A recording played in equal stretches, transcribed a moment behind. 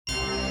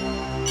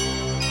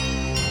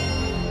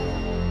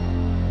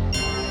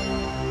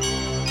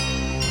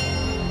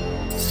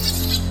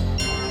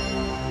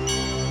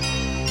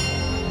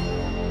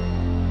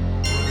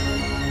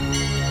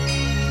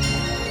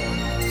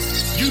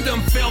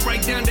fell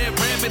right down that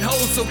rabbit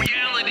hole. So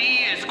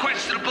reality is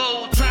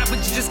questionable. Try, but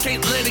you just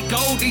can't let it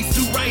go. These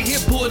two right here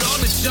put on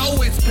the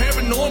show. It's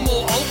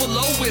paranormal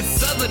overload with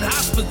southern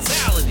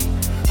hospitality.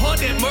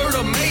 Haunted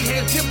murder,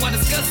 mayhem, tip while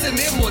discussing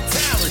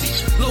immortality.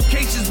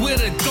 Locations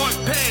with a dark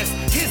past,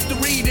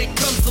 history that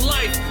comes to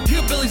life.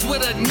 Hillbillies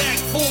with a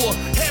knack for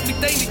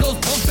everything that goes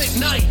bump at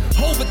night.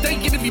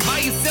 Overthinking if you by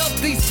yourself,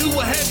 these two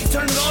will have you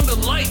turning on the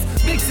lights.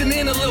 Mixing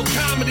in a little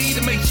comedy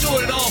to make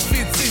sure it all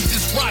fits in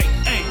just right.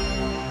 Hey.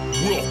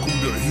 Welcome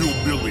to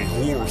Hillbilly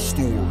Horror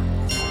Stories.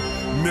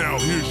 Now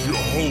here's your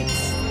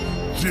hosts,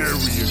 Jerry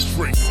and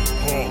Tracy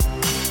Hall,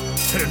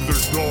 and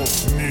their dog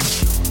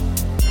Ninja.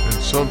 And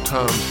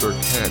sometimes their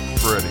cat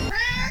Freddy,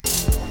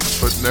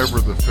 but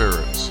never the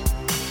ferrets.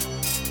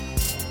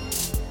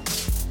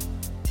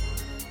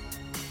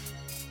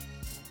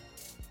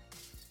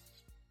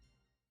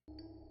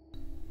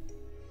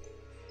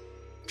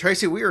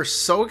 Tracy, we are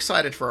so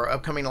excited for our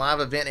upcoming live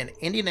event in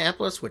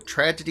Indianapolis with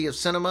Tragedy of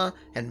Cinema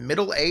and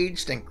Middle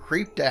Aged and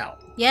Creeped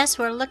Out. Yes,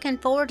 we're looking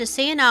forward to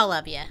seeing all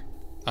of you.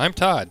 I'm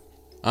Todd.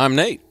 I'm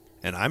Nate.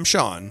 And I'm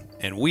Sean,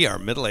 and we are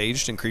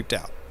middle-aged and creeped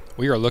out.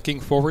 We are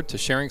looking forward to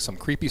sharing some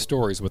creepy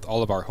stories with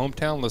all of our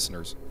hometown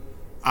listeners.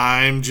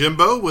 I'm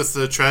Jimbo with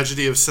the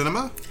Tragedy of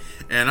Cinema.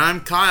 And I'm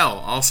Kyle,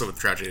 also with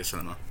Tragedy of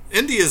Cinema.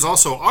 Indy is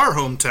also our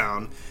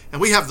hometown, and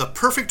we have the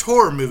perfect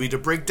horror movie to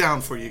break down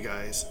for you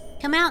guys.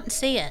 Come out and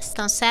see us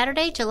on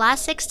Saturday, July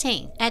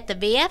 16th at the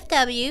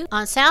VFW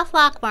on South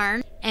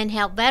Lockburn and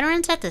help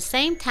veterans at the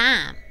same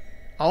time.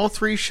 All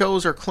 3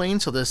 shows are clean,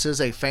 so this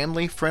is a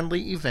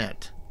family-friendly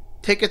event.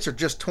 Tickets are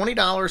just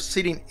 $20.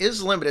 Seating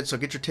is limited, so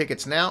get your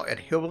tickets now at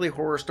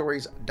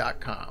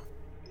hillbillyhorrorstories.com.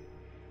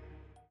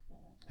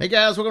 Hey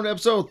guys, welcome to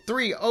episode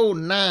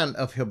 309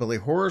 of Hillbilly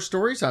Horror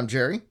Stories. I'm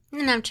Jerry.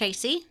 And I'm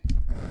Tracy.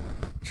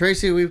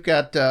 Tracy, we've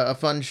got a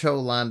fun show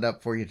lined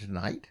up for you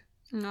tonight.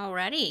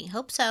 Alrighty,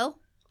 hope so.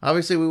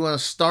 Obviously, we want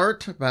to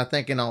start by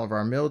thanking all of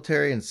our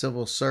military and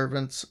civil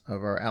servants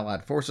of our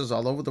allied forces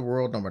all over the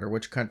world, no matter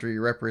which country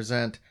you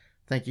represent.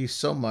 Thank you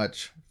so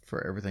much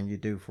for everything you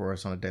do for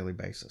us on a daily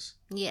basis.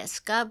 Yes,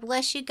 God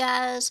bless you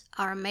guys,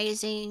 are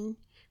amazing.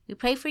 We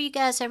pray for you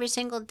guys every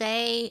single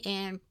day,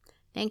 and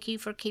thank you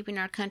for keeping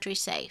our country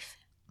safe.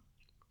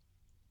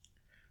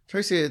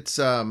 Tracy, it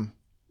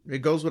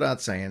goes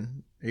without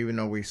saying, even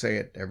though we say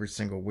it every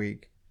single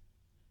week,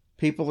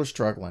 people are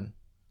struggling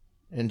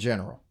in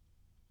general.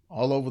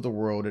 All over the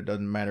world, it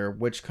doesn't matter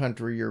which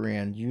country you're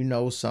in, you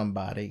know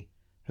somebody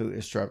who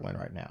is struggling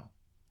right now.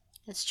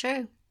 It's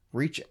true.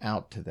 Reach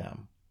out to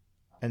them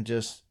and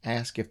just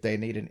ask if they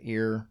need an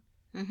ear,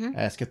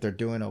 ask if they're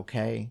doing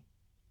okay.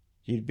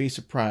 You'd be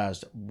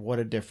surprised what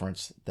a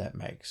difference that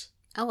makes.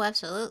 Oh,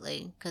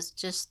 absolutely. Because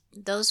just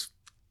those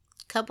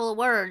couple of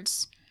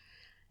words,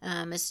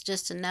 it's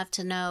just enough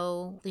to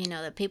know,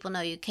 that people know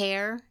you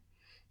care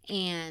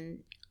and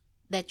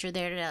that you're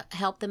there to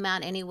help them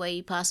out any way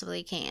you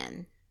possibly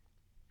can.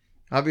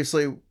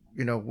 Obviously,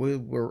 we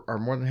are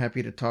more than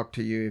happy to talk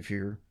to you if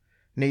you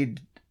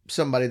need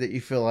somebody that you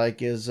feel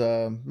like is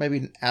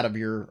maybe out of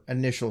your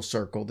initial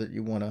circle that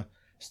you want to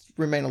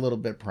remain a little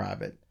bit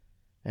private,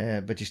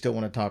 but you still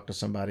want to talk to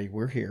somebody.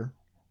 We're here.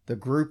 The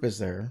group is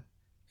there,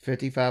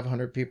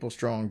 5,500 people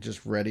strong,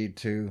 just ready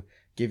to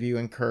give you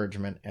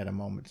encouragement at a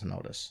moment's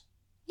notice.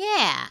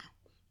 Yeah.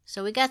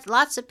 So we got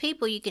lots of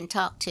people you can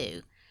talk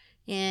to.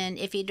 And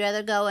if you'd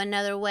rather go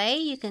another way,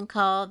 you can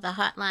call the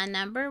hotline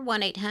number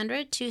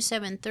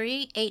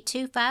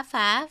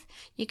 1-800-273-8255.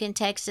 You can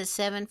text us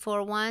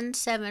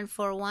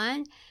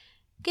 741-741.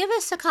 Give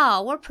us a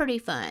call. We're pretty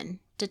fun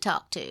to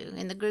talk to,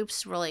 and the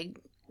group's really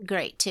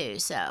great too.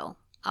 So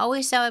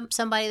always have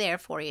somebody there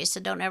for you, so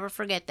don't ever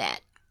forget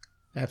that.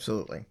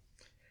 Absolutely.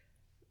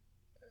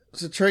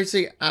 So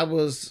Tracy, I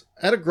was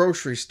at a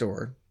grocery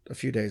store a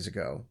few days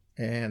ago,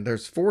 and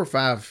there's 4 or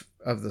 5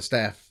 of the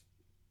staff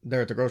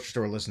there at the grocery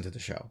store listen to the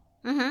show.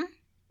 Mm-hmm.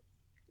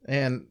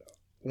 And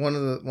one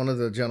of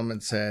the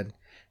gentlemen said,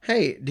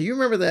 "Hey, do you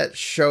remember that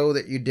show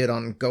that you did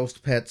on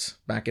ghost pets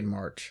back in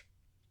March?"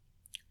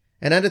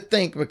 And I had to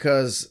think,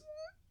 because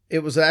it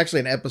was actually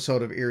an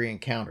episode of Eerie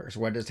Encounters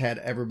where I just had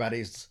a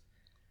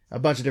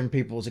bunch of different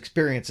people's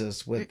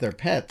experiences with their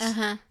pets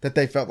that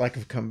they felt like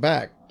have come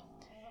back.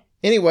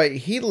 Anyway,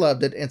 he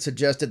loved it and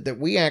suggested that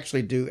we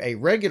actually do a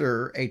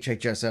regular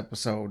HHS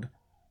episode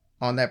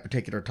on that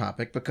particular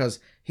topic, because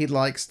he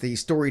likes the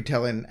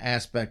storytelling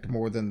aspect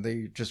more than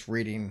the just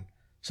reading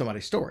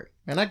somebody's story.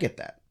 And I get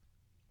that.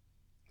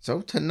 So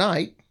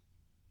tonight,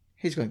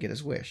 he's going to get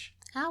his wish.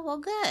 Oh, well,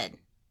 good.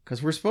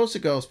 Because we're supposed to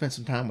go spend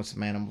some time with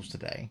some animals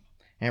today.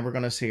 And we're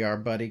going to see our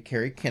buddy,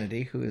 Carrie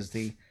Kennedy, who is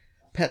the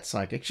pet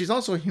psychic. She's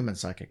also a human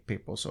psychic,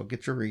 people, so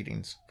get your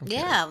readings from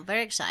Carrie. Yeah,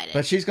 very excited.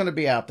 But she's going to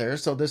be out there,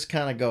 so this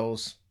kind of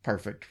goes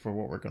perfect for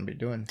what we're going to be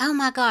doing. Oh,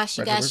 my gosh,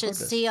 you guys should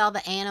see all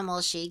the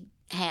animals she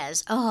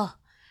has. Oh,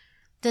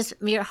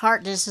 your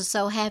heart just is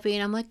so happy,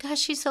 and I'm like, gosh,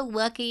 she's so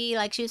lucky.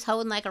 Like, she's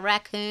holding like a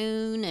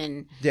raccoon,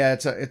 and yeah,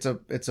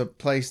 it's a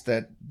place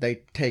that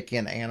they take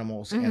in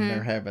animals, and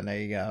they're having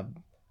a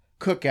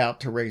cookout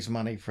to raise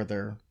money for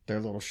their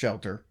little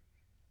shelter,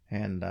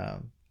 and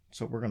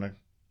so we're gonna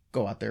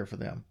go out there for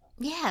them.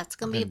 Yeah, it's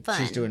going to be And fun.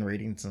 she's doing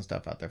readings and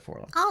stuff out there for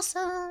them.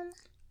 Awesome.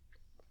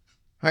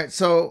 All right,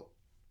 so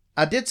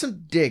I did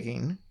some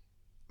digging.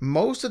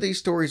 Most of these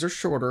stories are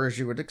shorter, as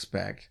you would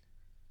expect,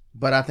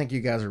 but I think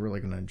you guys are really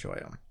going to enjoy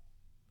them.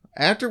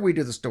 After we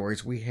do the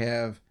stories, we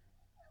have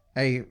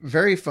a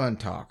very fun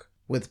talk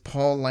with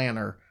Paul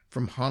Lanner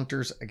from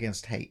Hunters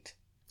Against Hate.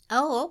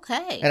 Oh,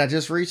 okay. And I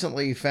just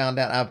recently found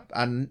out,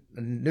 I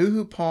knew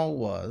who Paul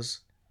was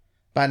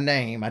by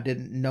name. I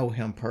didn't know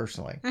him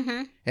personally.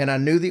 Mm-hmm. And I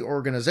knew the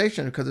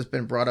organization because it's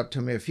been brought up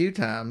to me a few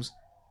times.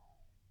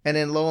 And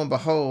then lo and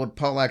behold,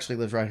 Paul actually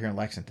lives right here in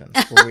Lexington,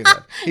 where we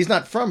live. He's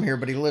not from here,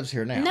 but he lives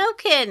here now. No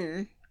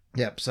kidding.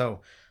 Yep.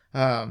 So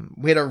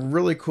we had a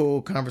really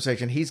cool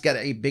conversation. He's got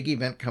a big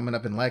event coming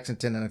up in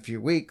Lexington in a few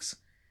weeks,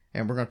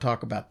 and we're going to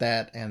talk about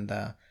that and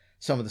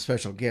some of the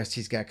special guests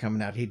he's got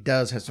coming out. He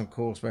does have some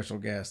cool special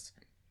guests.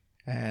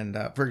 And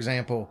for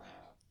example,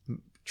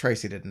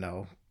 Tracy didn't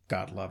know,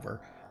 God love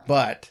her,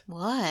 but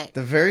What?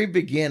 the very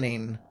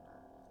beginning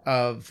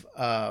of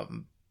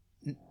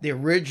the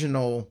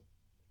original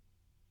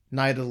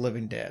Night of the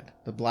Living Dead,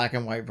 the black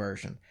and white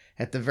version.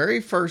 At the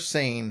very first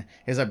scene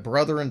is a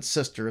brother and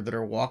sister that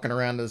are walking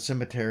around the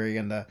cemetery,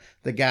 and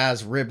the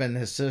guy's ribbing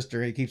his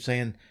sister. He keeps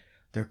saying,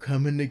 "They're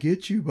coming to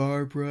get you,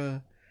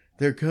 Barbara.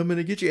 They're coming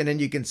to get you." And then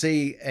you can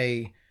see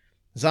a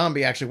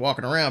zombie actually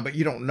walking around, but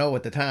you don't know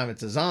at the time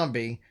it's a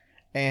zombie.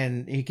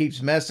 And he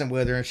keeps messing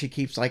with her, and she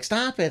keeps like,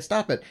 "Stop it,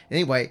 stop it."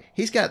 Anyway,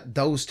 he's got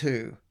those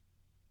two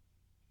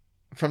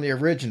from the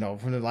original,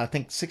 from the, I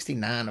think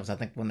 69 was, I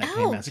think, when that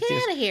came out. Get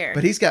out of here.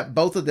 But he's got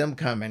both of them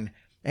coming,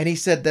 and he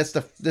said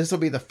this will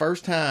be the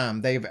first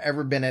time they've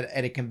ever been at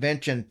a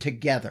convention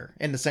together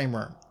in the same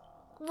room.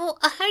 Well,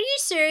 are you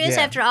serious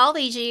Yeah. after all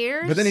these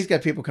years? But then he's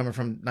got people coming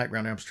from Nightmare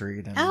on Elm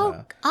Street and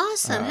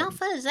awesome. How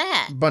fun is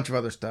that? a bunch of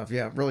other stuff.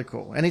 Yeah, really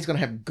cool. And he's going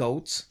to have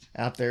goats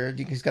out there.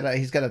 He's got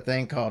a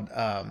thing called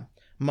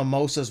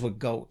mimosas with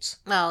goats.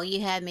 Oh,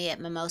 you had me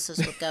at mimosas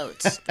with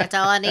goats. That's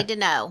all I need to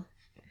know.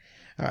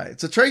 All right.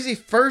 So Tracy,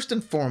 first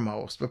and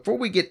foremost, before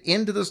we get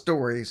into the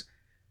stories,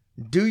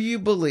 do you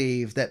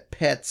believe that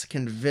pets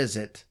can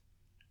visit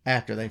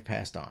after they've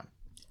passed on?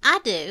 I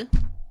do.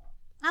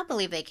 I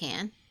believe they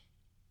can.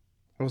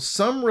 Well,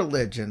 some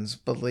religions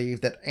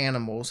believe that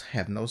animals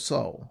have no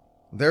soul.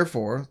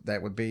 Therefore,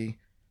 that would be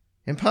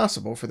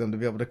impossible for them to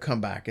be able to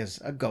come back as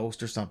a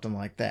ghost or something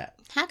like that.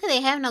 How could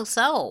they have no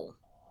soul?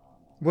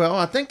 Well,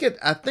 I think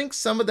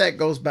some of that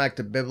goes back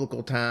to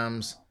biblical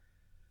times,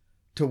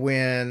 to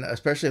when,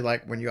 especially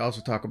like when you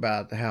also talk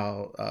about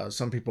how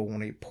some people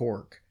won't eat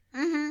pork,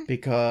 Mm-hmm.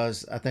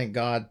 because I think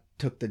God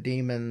took the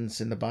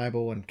demons in the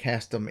Bible and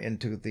cast them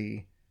into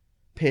the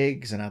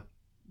pigs. And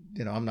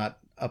I'm not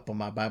up on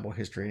my Bible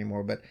history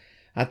anymore, but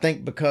I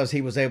think because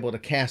he was able to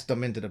cast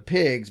them into the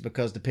pigs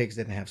because the pigs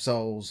didn't have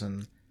souls,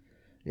 and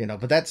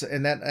but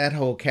that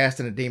whole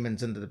casting of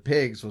demons into the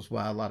pigs was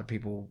why a lot of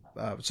people,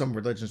 some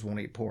religions won't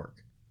eat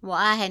pork. Well,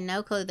 I had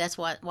no clue that's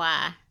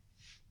why.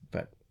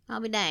 But I'll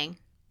be dang.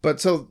 But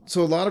so a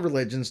lot of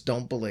religions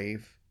don't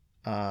believe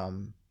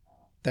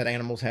that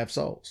animals have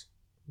souls.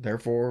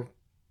 Therefore,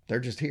 they're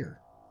just here.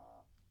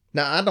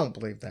 Now, I don't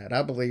believe that.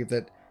 I believe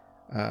that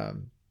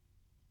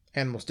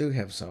animals do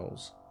have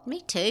souls.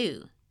 Me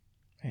too.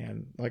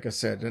 And like I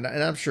said, and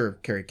I'm sure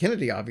Carrie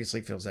Kennedy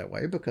obviously feels that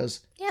way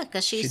because Yeah,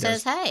 because she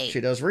says, hey. She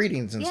does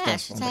readings and Yeah,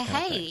 stuff. she on say, the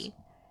context. hey,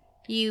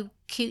 you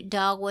cute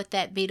dog with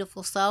that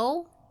beautiful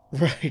soul.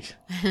 Right.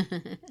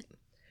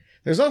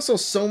 There's also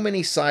so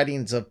many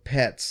sightings of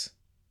pets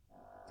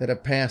that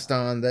have passed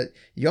on that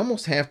you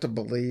almost have to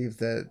believe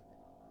that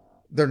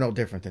they're no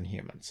different than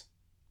humans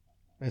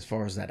as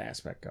far as that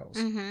aspect goes.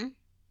 Mm-hmm.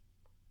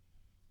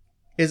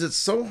 Is it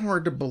so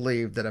hard to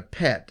believe that a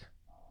pet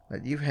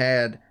that you've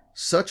had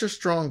such a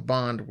strong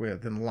bond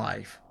with in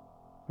life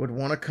would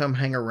want to come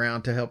hang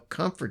around to help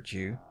comfort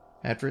you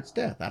after its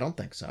death? I don't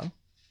think so.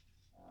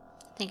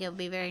 I think it would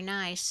be very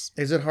nice.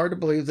 Is it hard to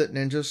believe that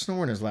Ninja's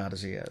snoring as loud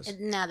as he is?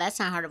 No, that's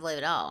not hard to believe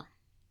at all.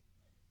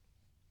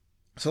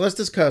 So let's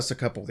discuss a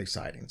couple of these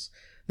sightings.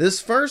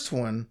 This first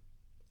one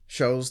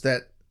shows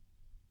that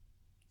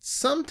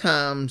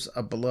sometimes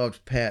a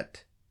beloved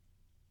pet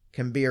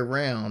can be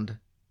around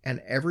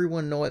and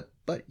everyone know it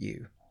but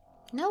you.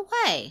 No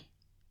way.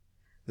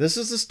 This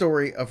is the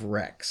story of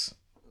Rex.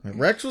 Now,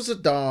 Rex was a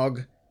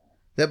dog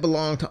that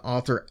belonged to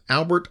author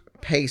Albert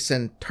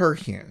Payson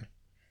Terhune.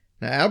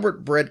 Now,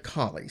 Albert bred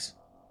collies,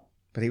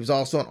 but he was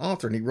also an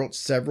author, and he wrote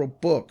several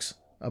books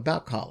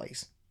about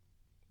collies.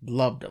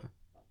 Loved them.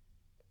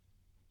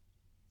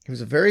 He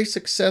was a very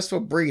successful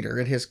breeder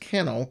at his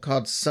kennel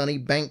called Sunny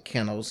Bank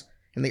Kennels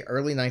in the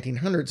early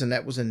 1900s, and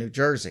that was in New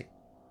Jersey.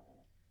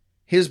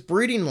 His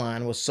breeding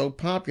line was so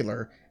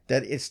popular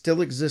that it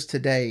still exists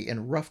today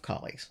in rough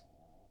collies.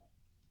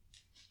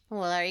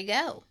 Well, there you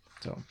go.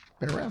 So,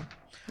 been around.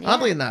 Yeah.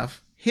 Oddly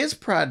enough, his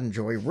pride and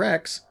joy,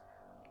 Rex,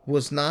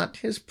 was not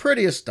his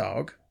prettiest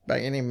dog by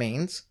any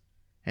means.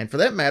 And for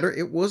that matter,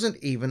 it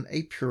wasn't even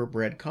a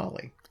purebred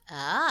collie.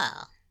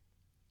 Ah.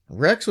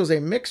 Rex was a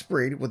mixed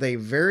breed with a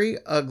very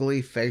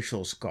ugly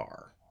facial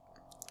scar.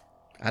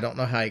 I don't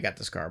know how he got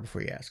the scar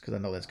before you ask, because I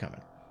know that's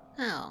coming.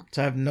 Oh.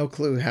 So I have no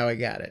clue how he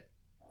got it.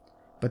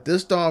 But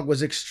this dog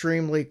was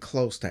extremely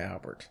close to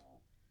Albert.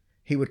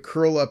 He would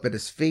curl up at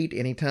his feet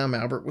anytime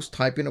Albert was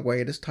typing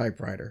away at his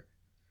typewriter.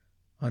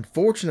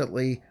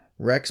 Unfortunately,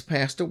 Rex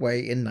passed away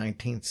in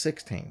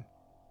 1916.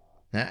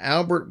 Now,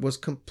 Albert was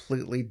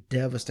completely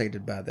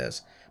devastated by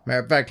this.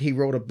 Matter of fact, he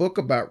wrote a book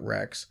about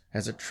Rex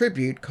as a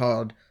tribute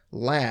called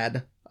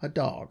Lad, a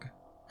Dog.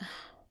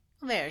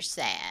 Very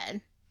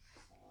sad.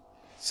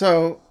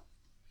 So,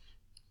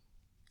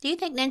 do you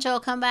think Ninja will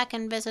come back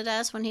and visit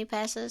us when he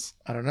passes?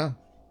 I don't know.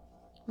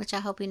 Which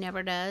I hope he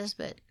never does,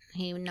 but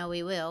he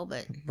will,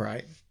 but...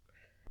 Right.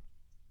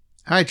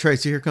 All right,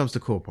 Tracy, here comes the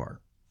cool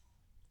part.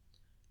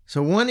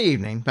 So one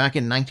evening, back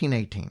in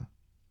 1918,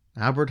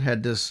 Albert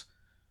had this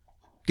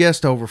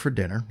guest over for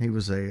dinner. He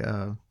was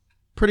a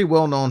pretty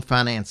well-known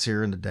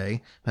financier in the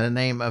day by the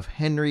name of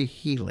Henry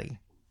Healy.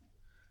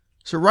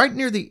 So right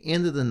near the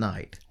end of the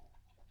night,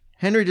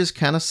 Henry just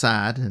kind of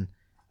sighed, and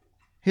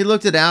he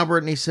looked at Albert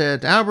and he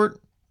said, "Albert,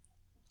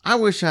 I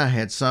wish I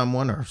had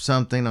someone or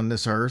something on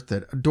this earth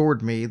that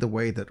adored me the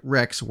way that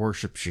Rex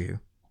worships you.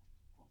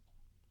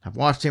 I've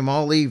watched him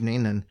all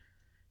evening, and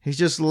he's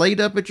just laid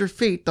up at your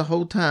feet the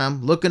whole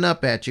time, looking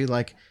up at you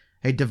like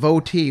a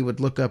devotee would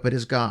look up at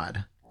his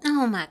god."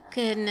 Oh, my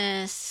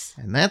goodness.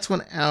 And that's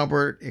when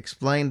Albert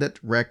explained that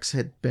Rex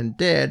had been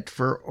dead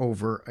for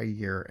over a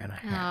year and a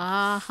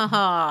half.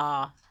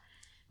 Oh.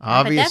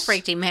 But that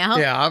freaked him out.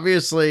 Yeah,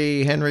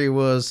 obviously Henry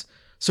was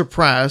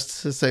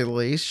surprised, to say the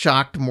least,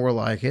 shocked more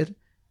like it.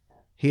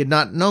 He had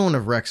not known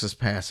of Rex's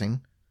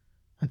passing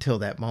until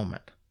that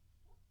moment.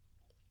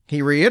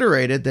 He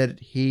reiterated that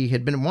he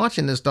had been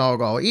watching this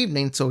dog all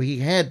evening, so he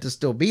had to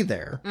still be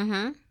there.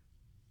 Mm-hmm.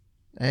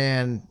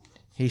 And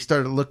he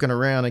started looking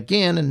around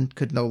again and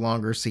could no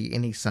longer see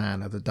any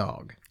sign of the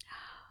dog.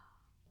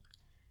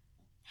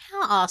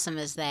 How awesome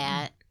is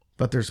that?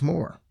 But there's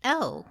more.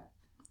 Oh.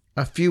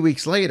 A few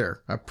weeks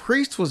later, a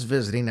priest was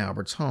visiting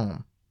Albert's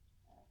home.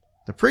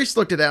 The priest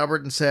looked at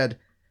Albert and said,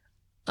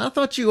 "I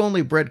thought you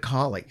only bred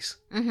collies."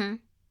 Mm-hmm.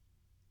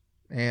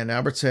 And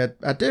Albert said,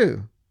 "I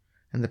do."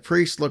 And the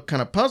priest looked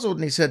kind of puzzled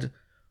and he said,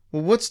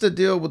 "Well, what's the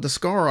deal with the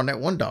scar on that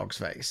one dog's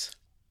face?"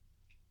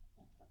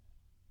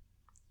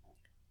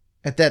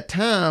 At that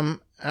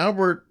time,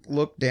 Albert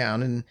looked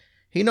down and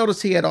he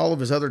noticed he had all of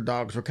his other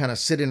dogs were kind of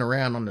sitting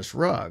around on this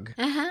rug.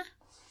 Uh-huh.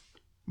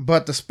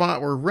 But the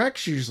spot where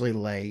Rex usually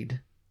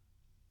laid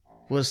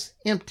was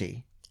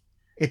empty.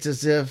 It's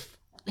as if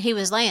he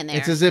was laying there.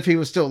 It's as if he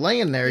was still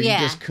laying there.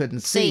 Yeah, you just couldn't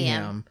see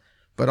him.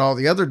 But all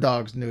the other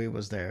dogs knew he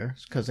was there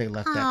because they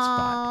left that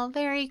spot. Oh,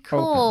 very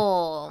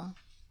cool. Open.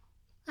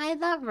 I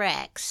love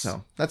Rex.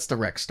 So that's the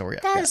Rex story.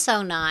 That's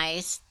so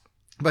nice.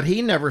 But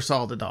he never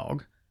saw the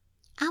dog.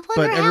 I wonder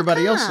But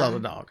everybody how else come. saw the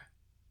dog.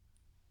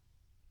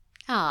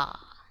 Oh,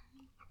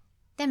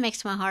 that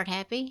makes my heart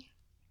happy.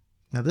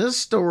 Now, this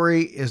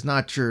story is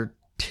not your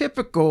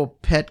typical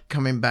pet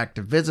coming back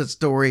to visit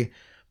story,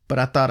 but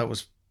I thought it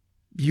was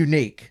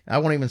unique. I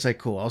won't even say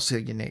cool. I'll say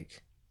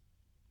unique.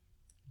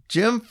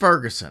 Jim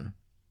Ferguson.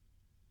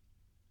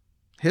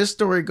 His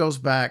story goes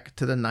back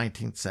to the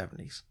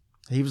 1970s.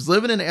 He was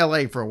living in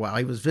L.A. for a while.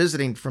 He was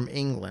visiting from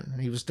England,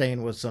 and he was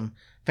staying with some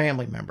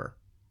family member.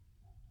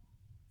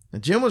 Now,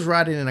 Jim was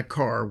riding in a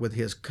car with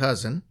his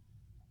cousin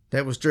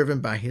that was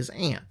driven by his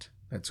aunt.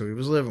 That's who he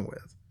was living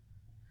with.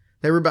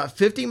 They were about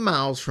 50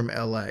 miles from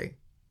L.A.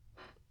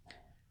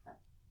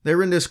 They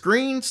were in this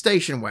green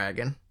station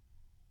wagon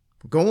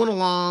going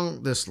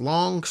along this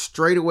long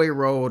straightaway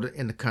road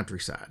in the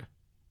countryside.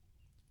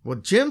 Well,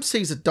 Jim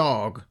sees a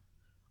dog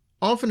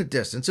off in the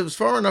distance. It was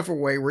far enough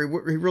away where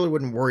he really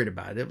wasn't worried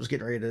about it. It was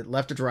getting ready to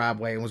left the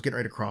driveway and was getting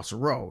ready to cross the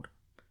road.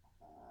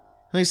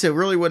 And he said it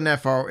really wasn't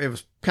that far. It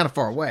was kind of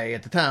far away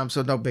at the time,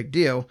 so no big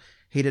deal.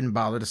 He didn't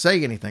bother to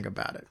say anything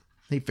about it.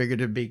 He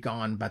figured it'd be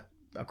gone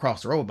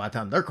across the road by the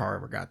time their car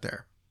ever got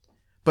there.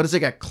 But as they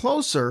got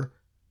closer,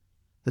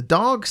 the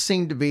dog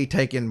seemed to be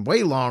taking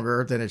way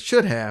longer than it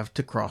should have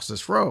to cross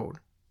this road.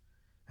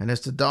 And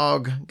as the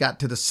dog got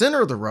to the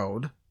center of the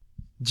road,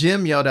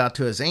 Jim yelled out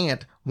to his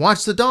aunt,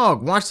 "Watch the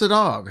dog, watch the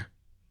dog."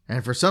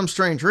 And for some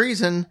strange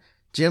reason,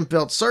 Jim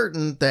felt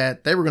certain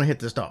that they were going to hit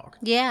this dog.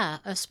 Yeah,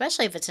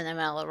 especially if it's in the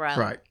middle of the road.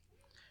 Right.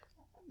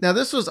 Now,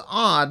 this was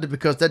odd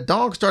because that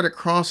dog started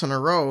crossing the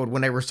road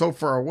when they were so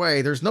far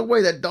away. There's no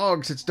way that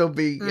dog should still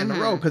be in the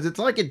road because it's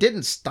like it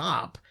didn't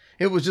stop.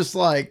 It was just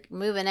like...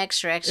 moving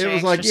extra It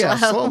was like, slow.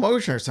 slow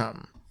motion or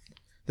something.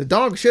 The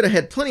dog should have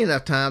had plenty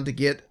enough time to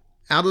get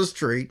out of the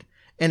street,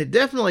 and it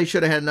definitely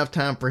should have had enough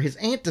time for his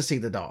aunt to see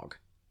the dog.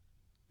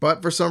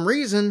 But for some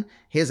reason,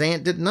 his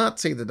aunt did not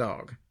see the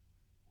dog.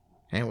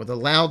 And with a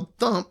loud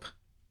thump,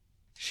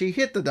 she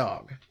hit the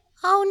dog.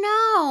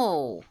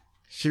 Oh, no.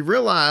 She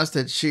realized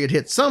that she had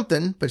hit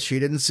something, but she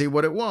didn't see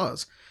what it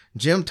was.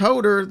 Jim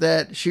told her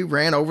that she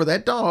ran over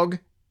that dog,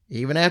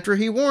 even after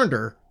he warned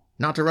her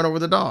not to run over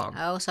the dog.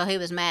 Oh, so he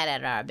was mad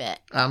at her, I bet.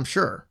 I'm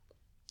sure.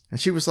 And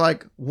she was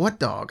like, "What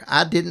dog?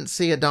 I didn't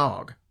see a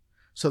dog."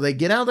 So they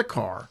get out of the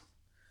car,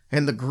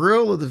 and the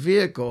grill of the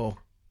vehicle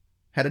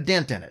had a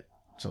dent in it.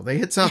 So they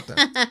hit something.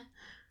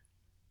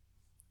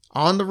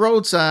 On the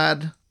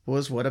roadside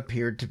was what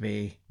appeared to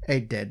be a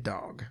dead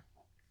dog.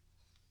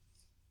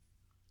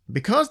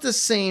 Because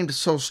this seemed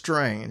so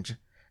strange,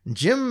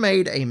 Jim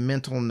made a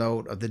mental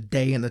note of the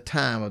day and the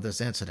time of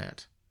this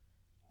incident.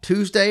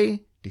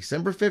 Tuesday,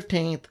 December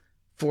 15th,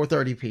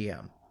 4:30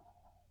 p.m.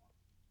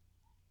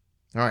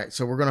 All right,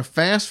 so we're going to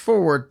fast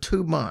forward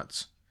 2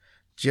 months.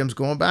 Jim's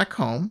going back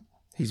home.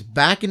 He's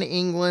back in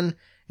England,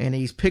 and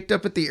he's picked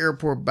up at the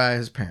airport by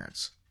his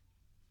parents.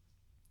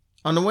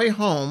 On the way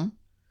home,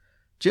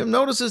 Jim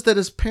notices that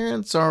his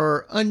parents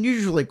are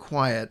unusually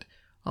quiet,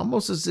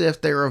 almost as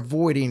if they are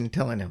avoiding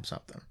telling him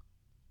something.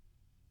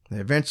 They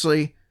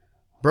eventually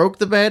broke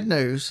the bad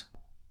news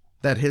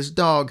that his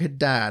dog had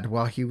died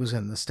while he was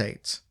in the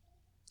States.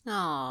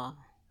 Aww.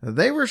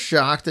 They were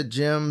shocked that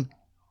Jim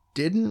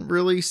didn't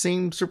really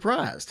seem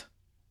surprised.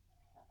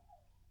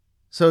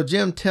 So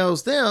Jim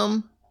tells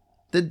them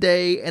the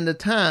day and the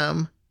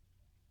time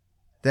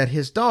that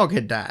his dog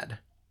had died,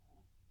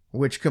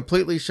 which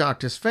completely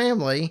shocked his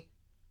family,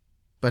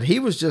 but he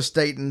was just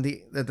stating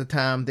at the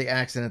time the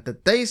accident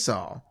that they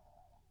saw.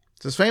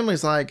 So his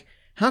family's like,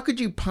 how could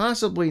you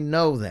possibly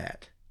know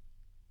that?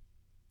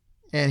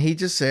 And he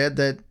just said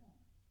that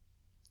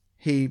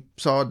he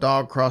saw a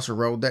dog cross a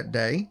road that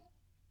day,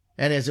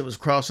 and as it was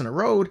crossing a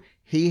road,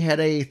 he had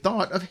a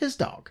thought of his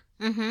dog.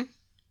 Mm-hmm.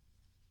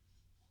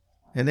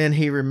 And then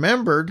he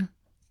remembered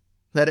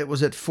that it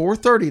was at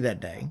 4:30 that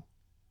day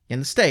in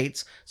the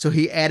States, so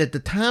he added the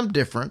time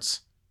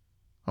difference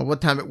of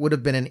what time it would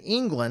have been in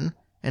England,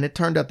 and it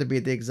turned out to be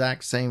the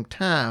exact same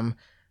time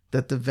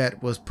that the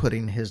vet was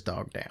putting his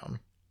dog down.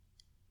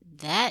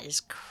 That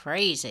is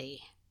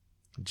crazy.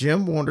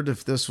 Jim wondered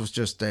if this was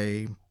just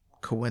a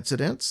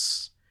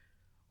coincidence,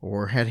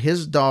 or had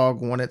his dog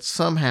wanted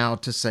somehow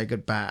to say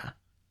goodbye.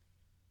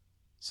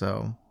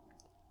 So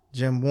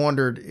Jim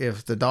wondered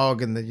if the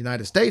dog in the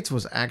United States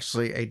was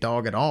actually a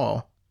dog at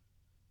all,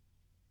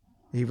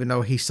 even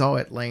though he saw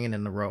it laying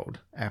in the road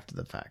after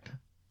the fact.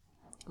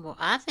 Well,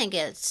 I think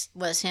it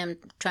was him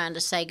trying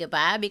to say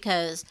goodbye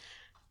because,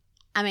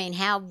 I mean,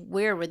 how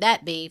weird would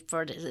that be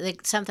for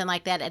something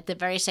like that at the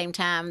very same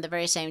time, the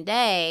very same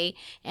day?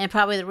 And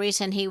probably the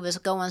reason he was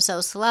going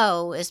so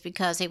slow is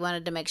because he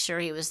wanted to make sure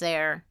he was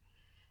there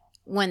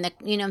when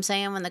you know what I'm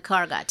saying, when the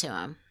car got to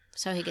him,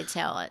 so he could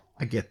tell it.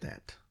 I get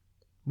that.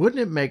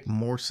 Wouldn't it make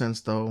more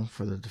sense though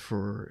for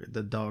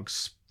the dog's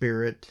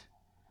spirit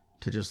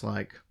to just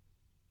like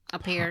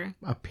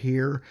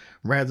appear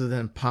rather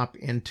than pop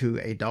into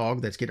a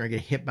dog that's getting ready to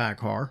get hit by a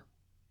car?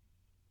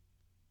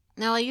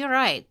 No, you're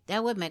right.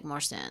 That would make more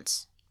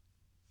sense.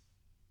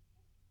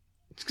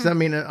 Because I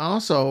mean,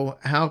 also,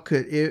 how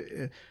could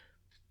it,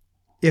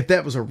 if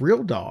that was a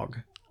real dog,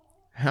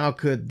 how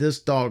could this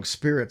dog's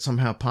spirit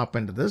somehow pop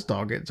into this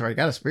dog? It's already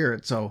got a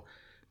spirit, so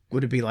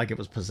would it be like it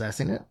was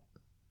possessing it?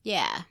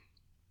 Yeah.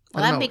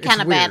 Well, that'd be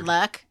kind of bad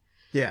luck.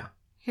 Yeah.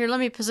 Here, let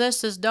me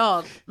possess this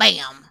dog.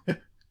 Bam.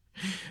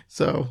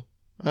 So,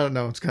 I don't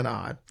know. It's kind of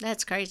odd.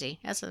 That's crazy.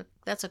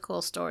 That's a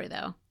cool story,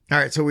 though. All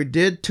right, so we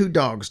did 2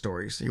 dog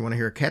stories. You want to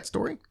hear a cat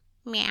story?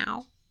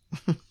 Meow.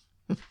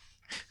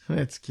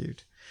 That's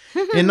cute.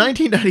 In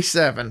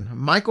 1997,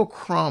 Michael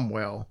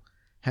Cromwell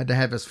had to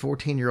have his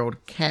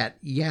 14-year-old cat,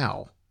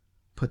 Yao,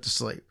 put to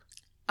sleep.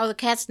 Oh, the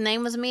cat's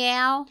name was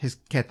Meow? His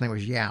cat's name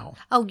was Yao.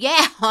 Oh,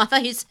 yeah. I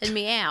thought you said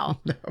Meow.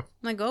 No. I'm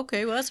like,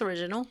 okay, well, that's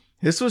original.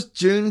 This was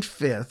June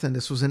 5th, and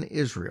this was in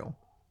Israel.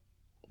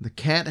 The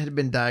cat had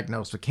been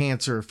diagnosed with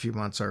cancer a few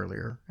months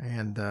earlier,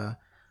 and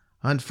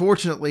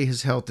unfortunately,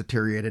 his health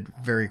deteriorated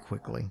very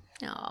quickly.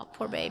 Oh,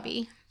 poor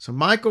baby. So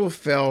Michael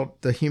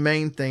felt the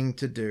humane thing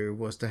to do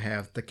was to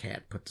have the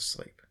cat put to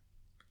sleep.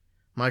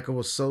 Michael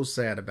was so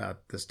sad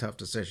about this tough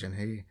decision.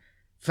 He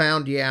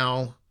found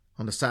Yao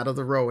on the side of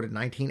the road in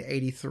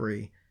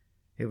 1983.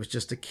 It was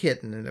just a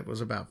kitten, and it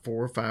was about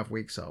 4 or 5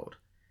 weeks old.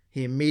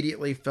 He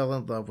immediately fell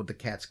in love with the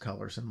cat's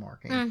colors and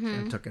marking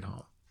and took it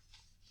home.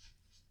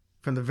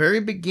 From the very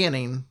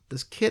beginning,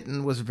 this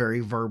kitten was very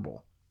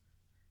verbal.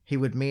 He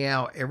would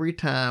meow every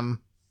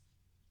time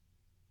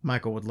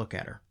Michael would look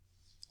at her.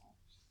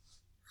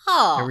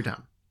 Oh. Every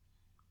time.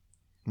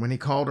 When he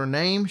called her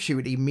name, she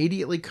would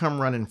immediately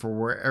come running for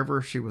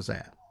wherever she was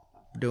at.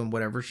 Doing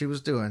whatever she was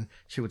doing,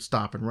 she would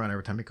stop and run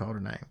every time he called her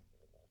name.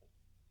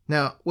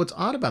 Now, what's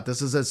odd about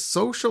this is as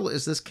social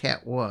as this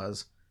cat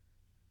was,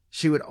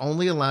 she would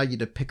only allow you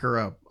to pick her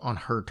up on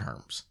her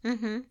terms.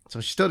 Mm-hmm.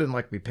 So she still didn't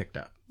like to be picked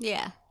up.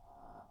 Yeah.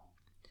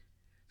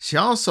 She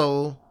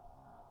also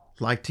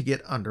liked to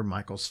get under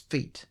Michael's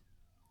feet.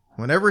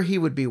 Whenever he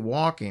would be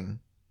walking,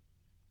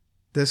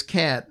 this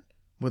cat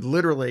would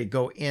literally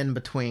go in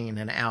between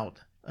and out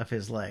of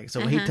his legs. So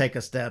when he'd take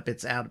a step,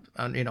 it's out,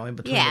 in between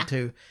the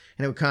two.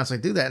 And it would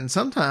constantly do that. And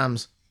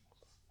sometimes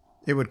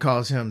it would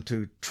cause him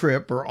to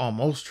trip or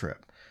almost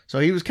trip. So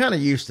he was kind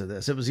of used to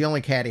this. It was the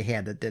only cat he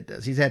had that did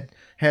this. He's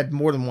had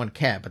more than one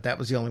cat, but that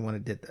was the only one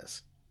that did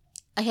this.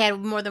 I had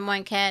more than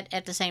one cat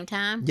at the same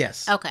time?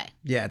 Yes. Okay.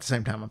 Yeah, at the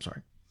same time, I'm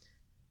sorry.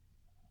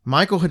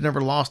 Michael had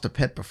never lost a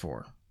pet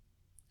before,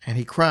 and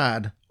he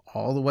cried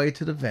all the way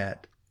to the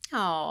vet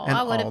Oh, and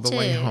I would all have the too.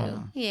 way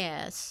home.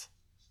 Yes.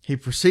 He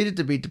proceeded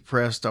to be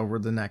depressed over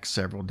the next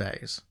several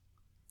days.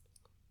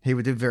 He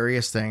would do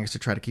various things to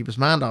try to keep his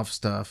mind off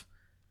stuff,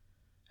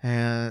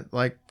 and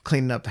like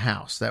cleaning up the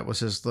house. That was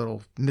his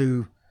little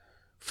new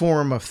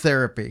form of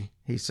therapy,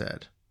 he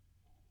said.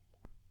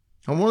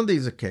 On one of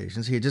these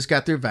occasions, he had just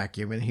got through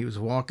vacuuming and he was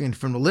walking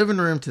from the living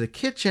room to the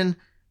kitchen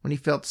when he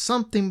felt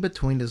something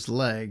between his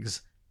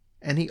legs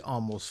and he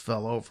almost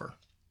fell over.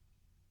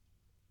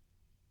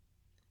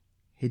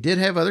 He did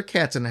have other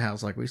cats in the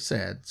house, like we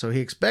said, so he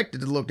expected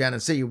to look down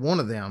and see one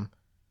of them,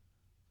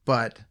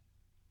 but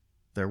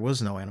there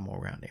was no animal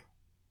around him.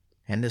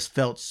 And this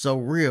felt so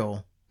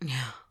real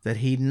that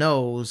he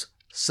knows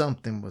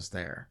something was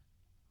there.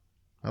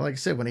 Well, like I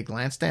said, when he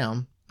glanced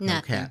down,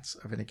 no cats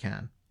of any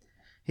kind.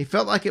 He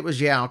felt like it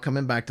was Yao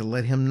coming back to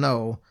let him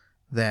know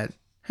that,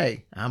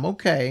 hey, I'm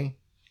okay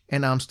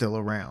and I'm still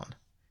around.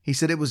 He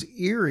said it was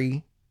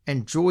eerie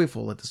and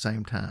joyful at the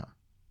same time.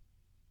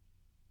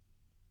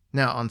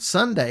 Now, on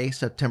Sunday,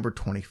 September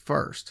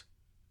 21st,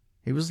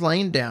 he was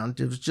laying down.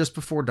 It was just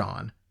before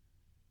dawn.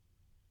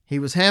 He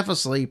was half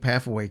asleep,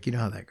 half awake. You know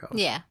how that goes.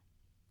 Yeah.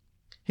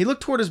 He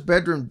looked toward his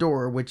bedroom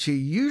door, which he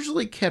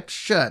usually kept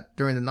shut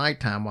during the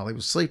nighttime while he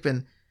was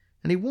sleeping,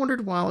 and he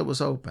wondered why it was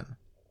open.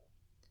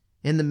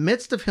 In the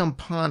midst of him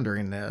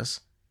pondering this,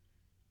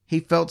 he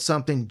felt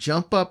something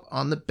jump up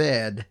on the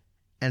bed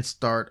and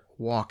start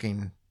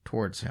walking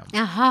towards him.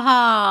 Oh,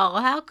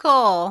 how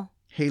cool.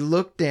 He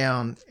looked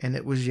down, and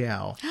it was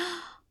Yao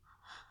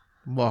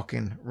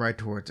walking right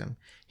towards him.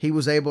 He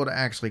was able to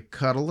actually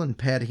cuddle and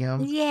pet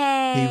him.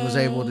 Yay. He was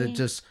able to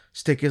just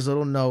stick his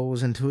little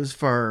nose into his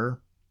fur.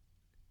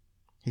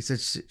 He said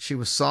she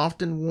was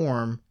soft and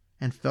warm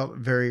and felt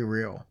very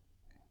real.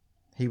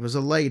 He was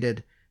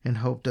elated and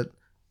hoped that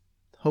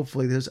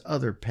hopefully there's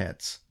other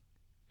pets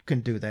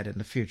can do that in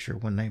the future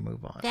when they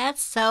move on.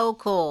 That's so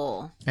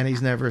cool. And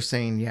he's never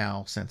seen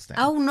Yao since then.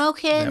 Oh, no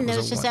kidding. It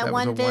was just that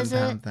one visit.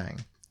 One-time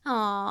thing.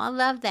 Oh, I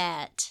love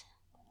that.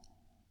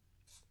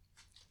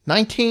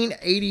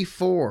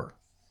 1984.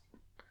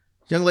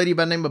 Young lady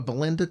by the name of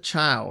Belinda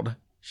Child.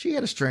 She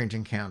had a strange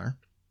encounter.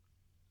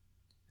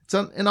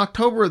 So in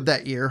October of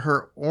that year,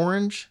 her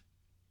orange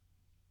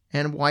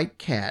and white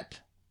cat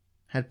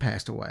had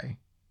passed away.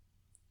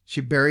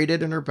 She buried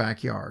it in her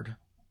backyard.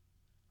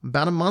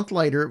 About a month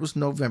later, it was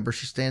November,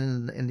 she's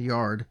standing in the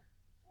yard.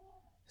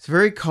 It's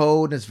very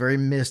cold and it's very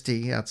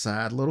misty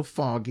outside, a little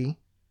foggy.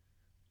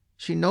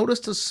 She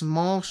noticed a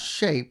small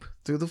shape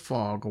through the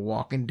fog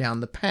walking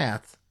down the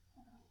path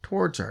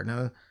towards her.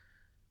 Now,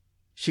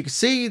 she could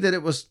see that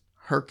it was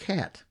her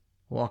cat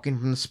walking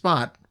from the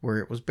spot where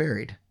it was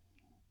buried.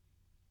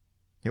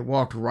 It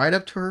walked right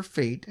up to her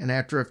feet, and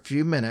after a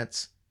few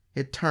minutes,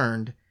 it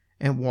turned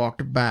and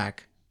walked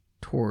back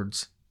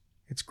towards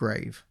its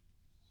grave.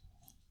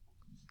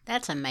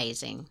 That's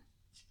amazing.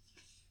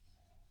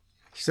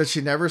 She said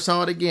she never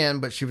saw it again,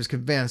 but she was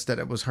convinced that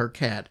it was her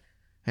cat,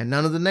 and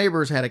none of the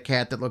neighbors had a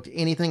cat that looked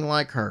anything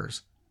like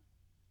hers.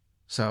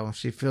 So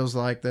she feels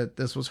like that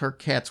this was her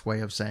cat's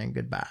way of saying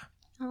goodbye.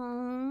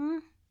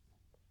 Aww.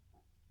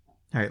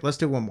 All right, let's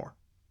do one more.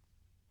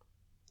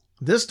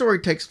 This story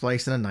takes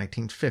place in the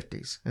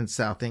 1950s in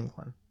South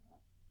England.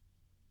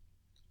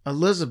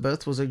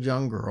 Elizabeth was a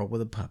young girl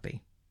with a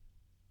puppy.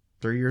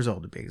 3 years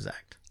old to be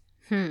exact.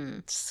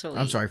 Sweet.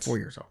 I'm sorry, 4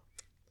 years old.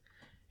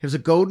 It was a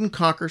golden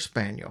cocker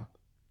spaniel.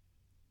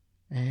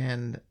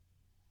 And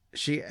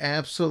she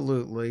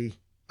absolutely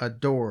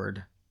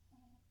adored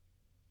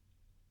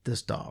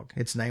this dog.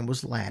 Its name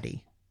was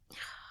Laddie.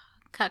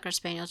 Cocker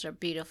spaniels are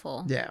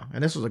beautiful. Yeah,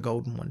 and this was a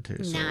golden one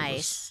too. So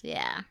nice,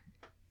 yeah.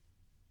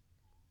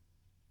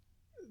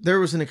 There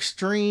was an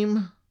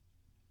extreme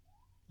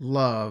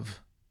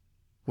love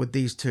with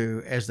these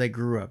two as they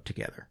grew up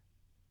together.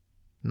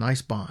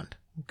 Nice bond,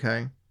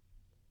 okay?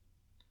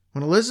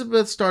 When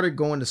Elizabeth started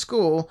going to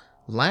school,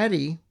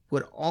 Laddie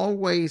would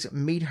always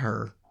meet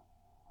her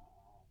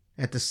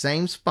at the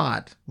same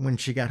spot when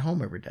she got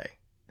home every day.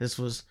 This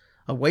was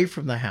away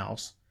from the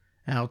house,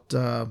 out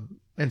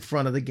in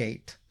front of the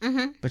gate.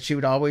 Mm-hmm. But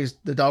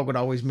the dog would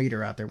always meet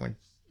her out there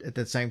at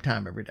the same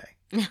time every day.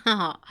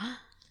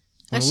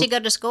 Does she go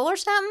to school or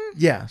something?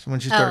 Yeah,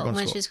 when she started going to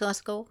when school. she's going to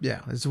school?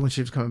 Yeah, this is when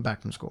she was coming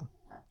back from school.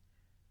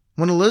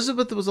 When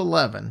Elizabeth was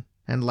 11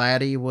 and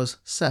Laddie was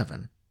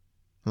 7,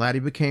 Laddie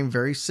became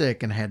very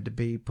sick and had to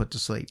be put to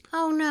sleep.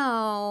 Oh,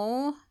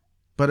 no.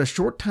 But a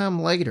short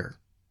time later,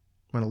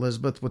 when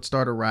Elizabeth would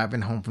start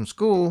arriving home from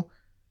school,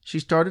 she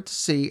started to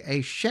see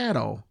a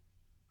shadow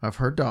of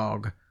her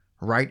dog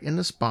right in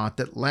the spot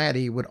that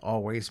Laddie would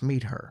always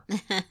meet her.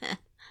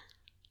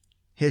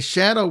 His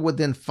shadow would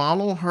then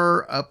follow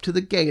her up to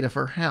the gate of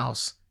her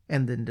house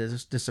and then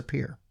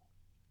disappear.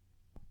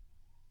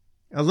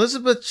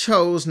 Elizabeth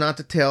chose not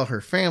to tell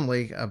her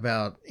family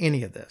about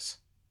any of this.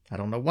 I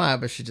don't know why,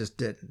 but she just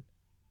didn't.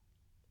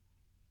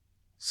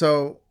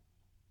 So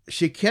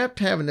she kept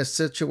having this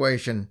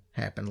situation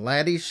happen.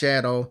 Laddie's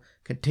shadow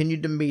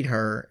continued to meet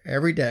her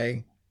every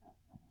day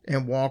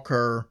and walk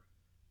her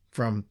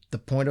from the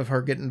point of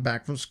her getting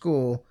back from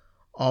school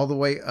all the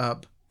way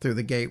up through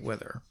the gate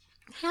with her.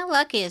 How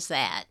lucky is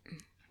that?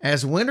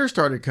 As winter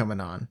started coming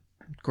on,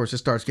 of course, it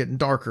starts getting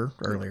darker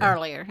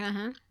earlier.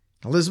 Uh-huh.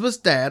 Elizabeth's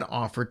dad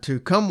offered to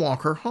come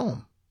walk her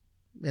home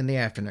in the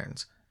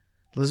afternoons.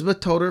 Elizabeth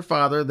told her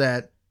father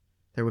that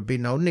there would be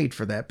no need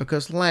for that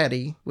because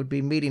Laddie would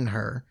be meeting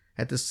her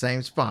at the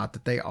same spot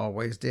that they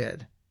always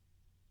did.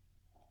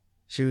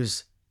 She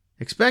was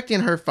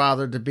expecting her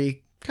father to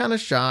be kind of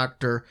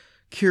shocked or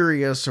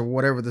curious or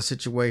whatever the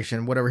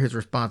situation, whatever his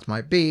response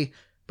might be,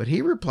 but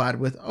he replied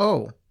with,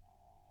 "Oh,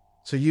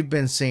 so you've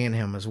been seeing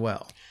him as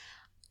well."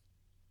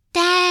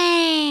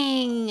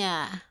 Dang!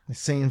 It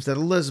seems that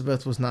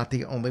Elizabeth was not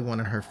the only one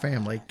in her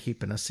family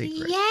keeping a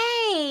secret.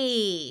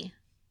 Yay!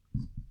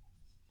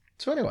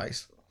 So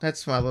anyways,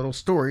 that's my little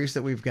stories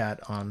that we've got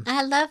on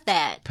I love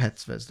that.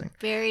 pets visiting.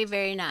 Very,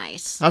 very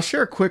nice. I'll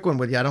share a quick one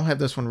with you. I don't have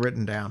this one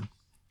written down,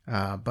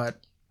 but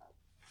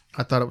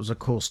I thought it was a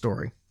cool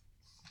story.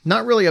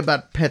 Not really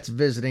about pets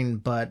visiting,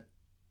 but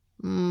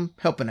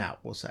helping out,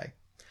 we'll say.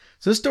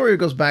 So this story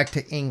goes back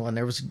to England.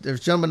 There was a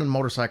gentleman on a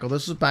motorcycle.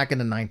 This was back in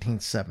the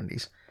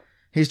 1970s.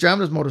 He's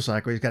driving his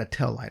motorcycle. He's got a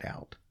tail light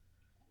out.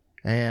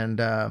 And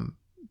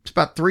it's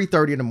about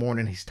 3:30 in the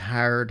morning. He's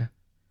tired.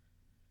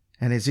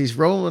 And as he's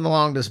rolling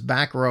along this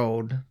back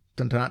road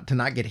to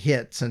not get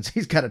hit, since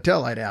he's got a tail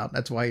light out,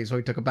 that's why he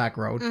took a back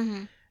road.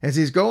 Mm-hmm. As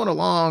he's going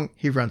along,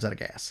 he runs out of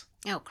gas.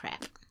 Oh,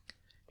 crap.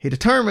 He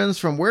determines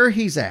from where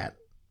he's at,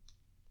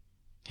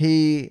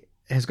 he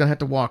is going to have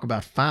to walk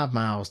about 5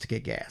 miles to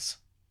get gas.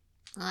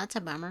 Well, that's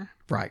a bummer.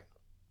 Right.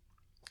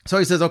 So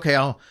he says, okay,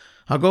 I'll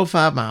go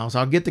 5 miles.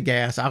 I'll get the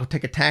gas. I'll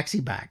take a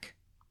taxi back.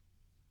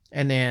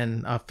 And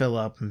then I'll fill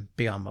up and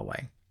be on my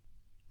way.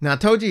 Now, I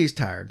told you he's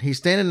tired. He's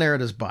standing there at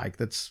his bike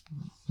that's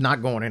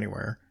not going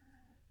anywhere.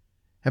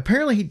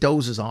 Apparently, he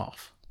dozes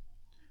off.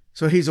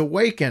 So he's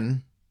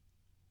awakened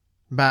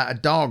by a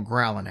dog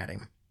growling at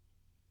him.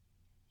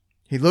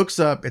 He looks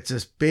up. It's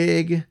this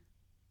big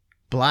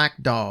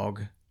black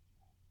dog.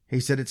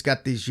 He said it's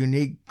got these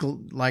unique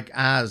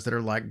eyes that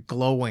are like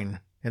glowing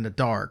in the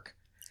dark.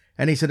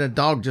 And he said the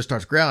dog just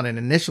starts growling. And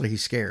initially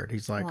he's scared.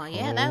 He's like, well,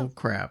 yeah,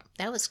 crap.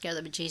 That would scare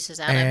the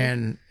bejesus out of him.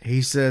 And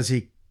he says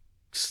he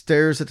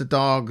stares at the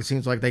dog. It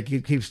seems like they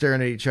keep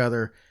staring at each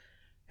other.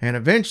 And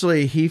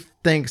eventually he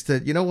thinks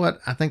that, you know what?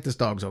 I think this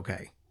dog's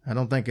okay. I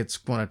don't think it's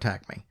going to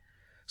attack me.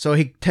 So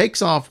he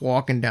takes off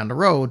walking down the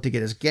road to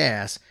get his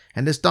gas.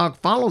 And this dog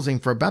follows him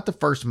for about the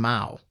first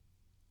mile.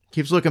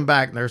 Keeps looking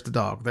back. There's the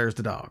dog. There's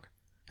the dog.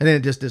 And then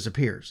it just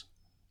disappears.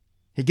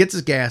 He gets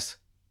his gas.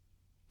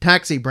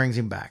 Taxi brings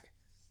him back.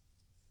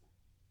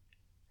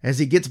 As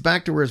he gets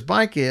back to where his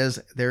bike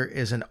is, there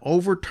is an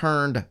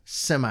overturned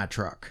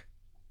semi-truck.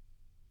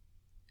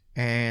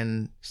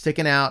 And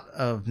sticking out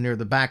of near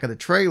the back of the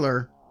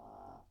trailer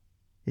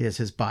is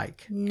his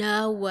bike.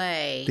 No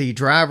way. The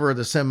driver of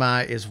the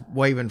semi is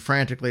waving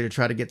frantically to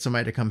try to get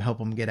somebody to come help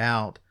him get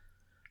out.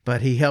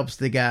 But he helps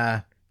the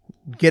guy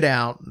get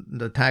out.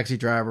 The taxi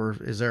driver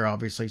is there,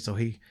 obviously, so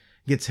he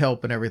gets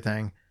help and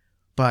everything.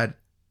 But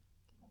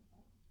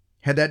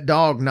had that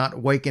dog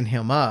not waken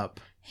him up,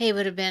 he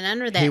would have been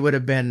under that. He would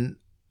have been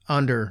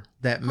under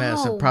that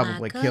mess and probably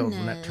my killed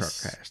when that truck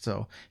crashed.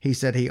 So he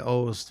said he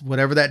owes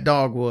whatever that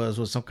dog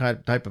was some kind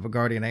of type of a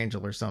guardian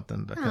angel or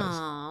something.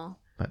 Aww.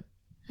 But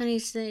and he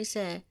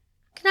said,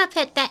 "Can I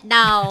pet that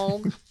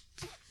dog?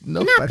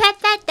 No, can I pet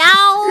that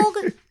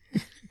dog?"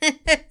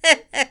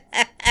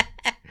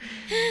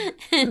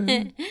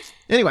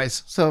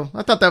 Anyways, so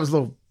I thought that was a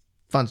little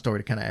fun story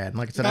to kind of add. And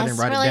like I said, I didn't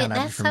write it down.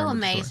 That's so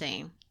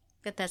amazing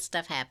that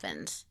stuff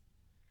happens.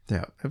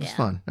 Yeah, it was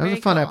fun. It was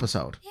a fun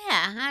episode.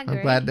 Yeah, I agree.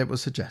 I'm glad that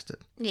was suggested.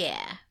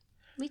 Yeah,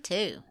 me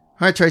too.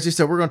 All right, Tracy,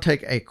 so we're going to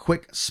take a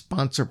quick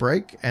sponsor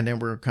break, and then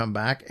we're going to come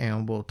back,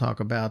 and we'll talk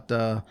about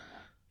a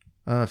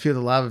few of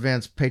the live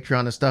events,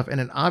 Patreon and stuff. And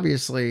then,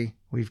 obviously,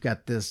 we've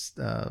got this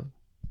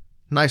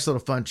nice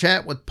little fun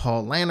chat with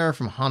Paul Lanner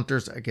from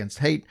Hunters Against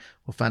Hate.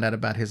 We'll find out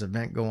about his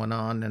event going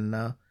on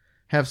and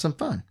have some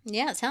fun.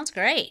 Yeah, it sounds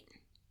great.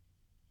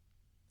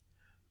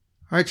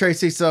 All right,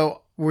 Tracy,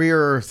 so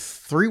we're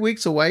 3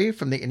 weeks away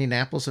from the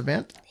Indianapolis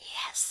event.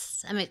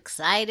 Yes, I'm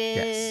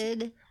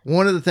excited. Yes.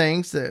 One of the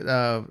things that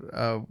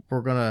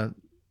we're going to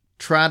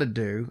try to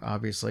do,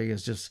 obviously,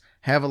 is just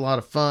have a lot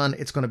of fun.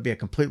 It's going to be a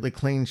completely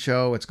clean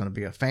show. It's going to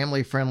be a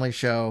family-friendly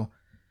show.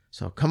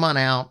 So come on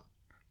out.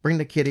 Bring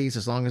the kiddies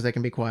as long as they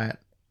can be quiet.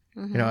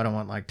 Mm-hmm. You know, I don't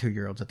want like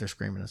 2-year-olds out there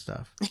screaming and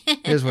stuff.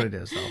 It is what it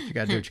is, though. You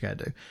got to do what you got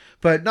to do.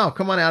 But no,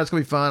 come on out. It's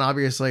going to be fun.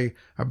 Obviously,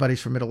 our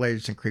buddies from Middle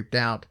Aged and Creeped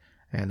Out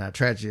and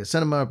Tragedy of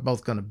Cinema are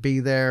both going to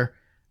be there.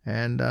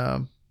 And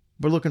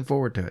we're looking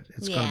forward to it.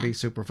 It's going to be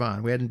super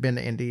fun. We hadn't been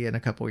to Indy in a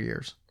couple of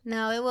years.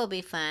 No, it will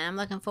be fun. I'm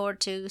looking forward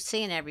to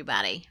seeing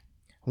everybody.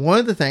 One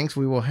of the things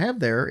we will have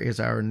there is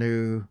our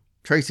new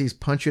Tracy's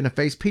Punch You in the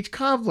Face Peach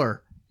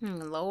Cobbler.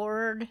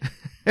 Lord.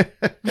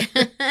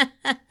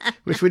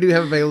 Which we do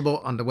have available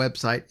on the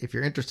website if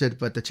you're interested.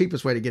 But the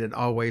cheapest way to get it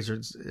always,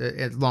 or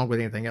along with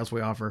anything else we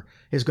offer,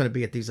 is going to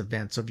be at these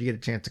events. So if you get a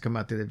chance to come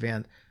out to the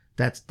event,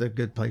 that's the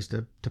good place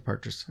to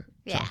purchase it.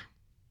 Yeah. So.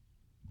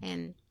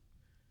 And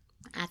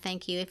I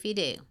thank you if you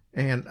do.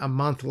 And a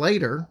month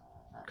later,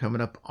 coming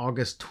up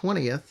August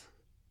 20th.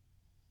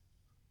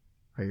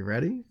 Are you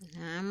ready?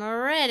 I'm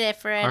ready,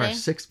 Freddie. Our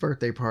 6th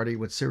birthday party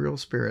with Cereal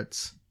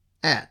Spirits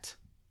at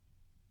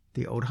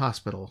the Old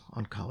Hospital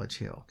on College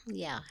Hill.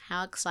 Yeah,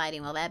 how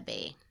exciting will that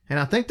be? And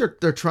I think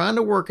they're trying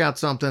to work out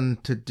something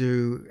to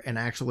do an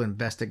actual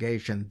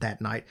investigation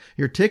that night.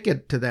 Your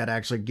ticket to that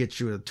actually gets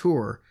you a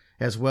tour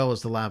as well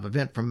as the live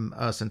event from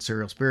us and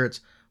Cereal Spirits.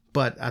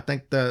 But I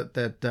think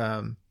that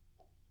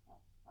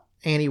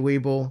Annie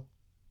Weeble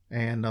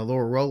and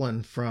Laura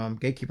Rowland from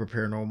Gatekeeper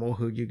Paranormal,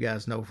 who you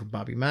guys know from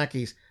Bobby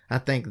Mackey's, I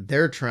think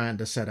they're trying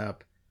to set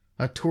up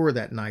a tour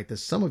that night that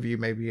some of you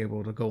may be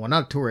able to go on.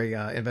 Not a tour,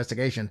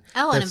 investigation.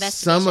 Oh, an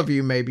investigation. Some of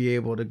you may be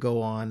able to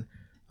go on.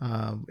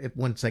 If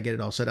once they get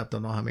it all set up,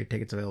 they'll know how many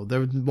tickets available.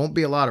 There won't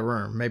be a lot of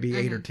room, maybe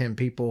 8 or 10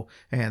 people,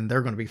 and there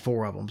are going to be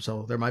 4 of them.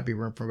 So there might be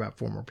room for about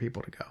 4 more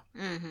people to go.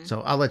 Mm-hmm.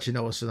 So I'll let you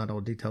know as soon as I know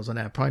details on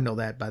that. I'll probably know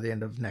that by the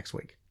end of next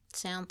week.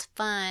 Sounds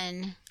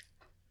fun.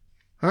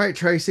 All right,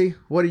 Tracy,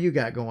 what do you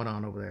got going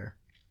on over there?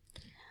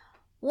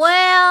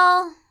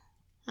 Well,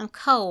 I'm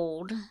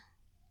cold.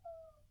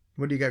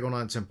 What do you got going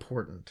on that's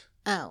important?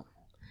 Oh.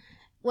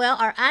 Well,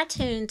 our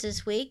iTunes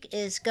this week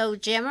is Go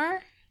Jimmer,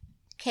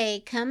 Kay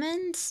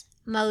Cummins,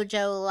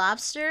 Mojo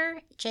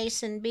Lobster,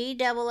 Jason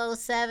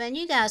B007.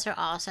 You guys are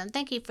awesome.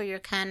 Thank you for your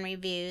kind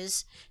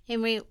reviews. They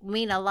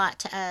mean a lot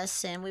to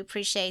us, and we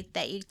appreciate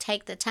that you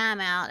take the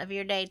time out of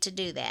your day to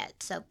do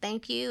that. So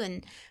thank you,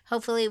 and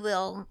hopefully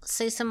we'll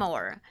see some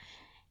more.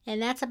 And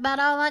that's about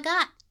all I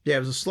got. Yeah, it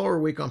was a slower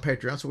week on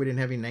Patreon, so we didn't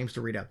have any names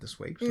to read out this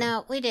week. So.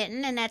 No, we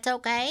didn't, and that's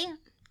okay.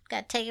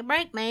 Got to take a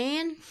break,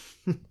 man.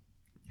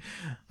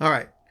 All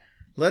right.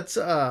 Let's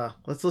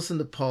listen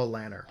to Paul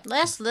Lanner.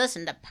 Let's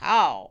listen to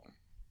Paul.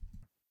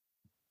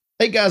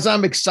 Hey guys,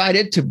 I'm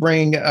excited to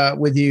bring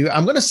with you,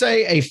 I'm going to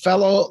say a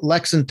fellow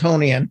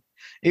Lexingtonian,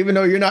 even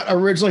though you're not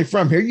originally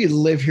from here, you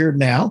live here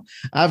now.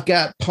 I've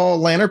got Paul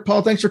Lanner.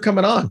 Paul, thanks for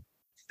coming on.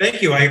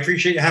 Thank you. I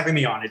appreciate you having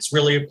me on. It's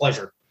really a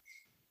pleasure.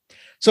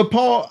 So,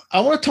 Paul,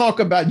 I want to talk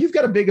about, you've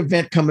got a big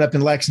event coming up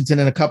in Lexington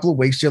in a couple of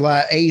weeks,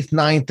 July 8th,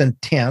 9th, and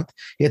 10th.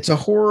 It's a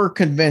horror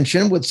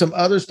convention with some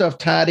other stuff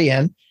tied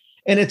in,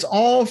 and it's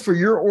all for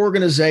your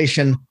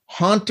organization,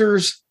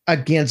 Haunters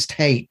Against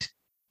Hate.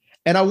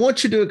 And I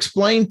want you to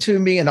explain to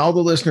me and all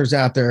the listeners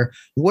out there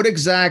what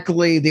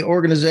exactly the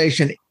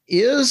organization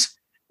is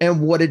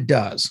and what it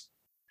does.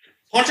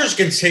 Haunters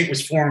Against Hate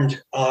was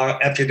formed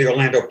after the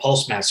Orlando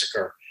Pulse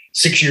massacre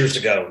 6 years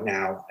ago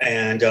now,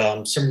 and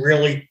some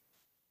really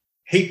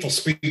hateful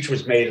speech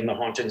was made in the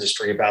haunt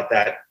industry about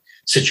that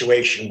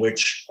situation,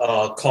 which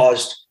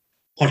caused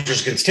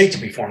Haunters Against Hate to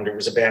be formed. It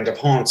was a band of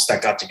haunts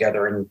that got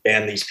together and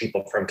banned these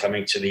people from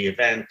coming to the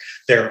event,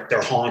 their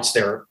haunts,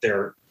 their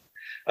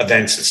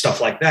events and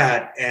stuff like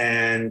that.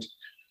 And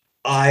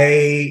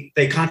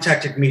they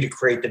contacted me to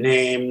create the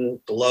name,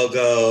 the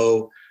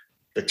logo,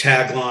 the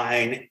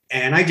tagline,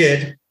 and I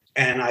did.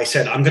 And I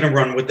said, I'm going to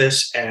run with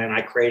this. And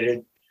I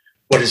created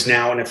what is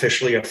now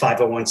officially a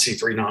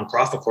 501c3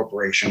 nonprofit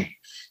corporation.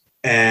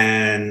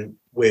 And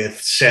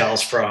with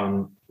sales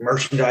from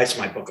merchandise,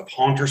 my book of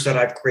haunters that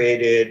I've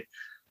created,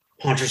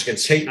 Haunters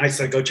Against Hate nights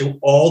that I go to,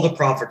 all the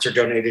profits are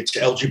donated to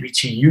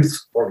LGBT youth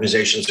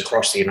organizations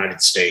across the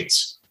United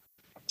States.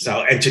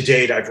 So, and to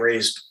date, I've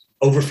raised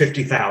over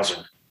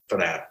 $50,000 for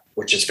that,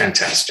 which is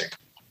fantastic.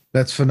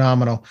 That's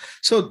phenomenal.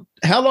 So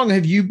how long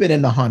have you been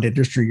in the haunt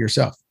industry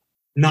yourself?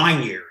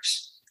 9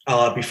 years.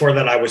 Before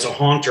that, I was a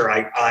haunter.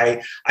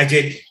 I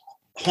did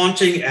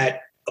haunting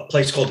at a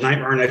place called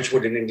Nightmare on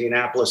Edgewood in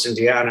Indianapolis,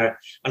 Indiana.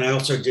 And I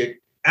also did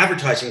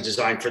advertising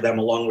design for them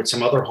along with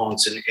some other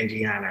haunts in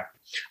Indiana.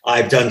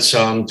 I've done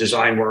some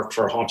design work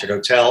for Haunted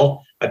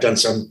Hotel. I've done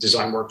some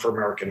design work for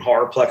American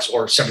Horrorplex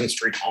or 7th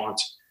Street Haunt,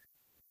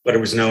 but it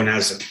was known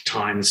as at the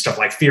time, stuff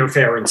like Fear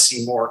Fair in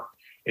Seymour,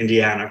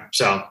 Indiana.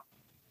 So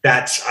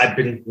I've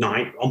been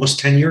almost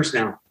 10 years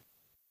now.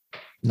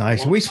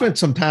 Nice. We spent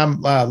some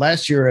time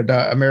last year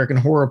at American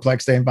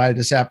Horrorplex. They invited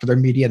us out for their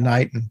media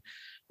night, and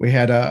we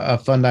had a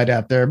fun night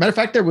out there. Matter of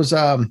fact, there was,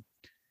 I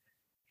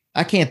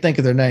can't think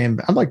of their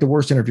name. I'm like the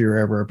worst interviewer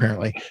ever,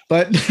 apparently.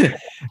 But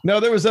no,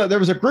 there was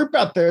a group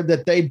out there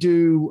that they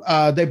do,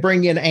 they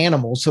bring in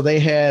animals. So they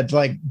had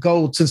like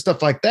goats and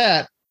stuff like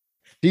that.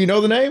 Do you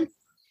know the name?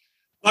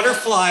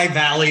 Butterfly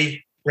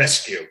Valley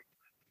Rescue.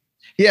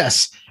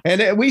 Yes.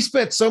 And we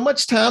spent so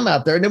much time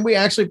out there. And then we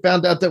actually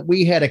found out that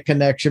we had a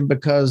connection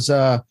because,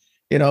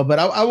 but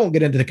I won't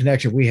get into the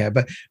connection we had,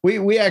 but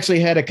we actually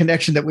had a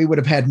connection that we would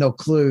have had no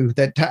clue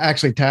that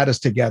actually tied us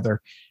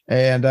together.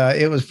 And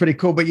it was pretty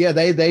cool. But yeah,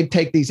 they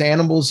take these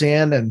animals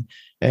in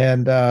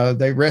and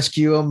they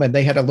rescue them. And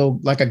they had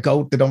like a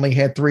goat that only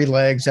had 3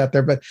 legs out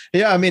there. But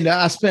yeah, I mean,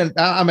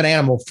 I'm an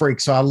animal freak.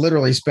 So I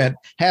literally spent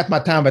half my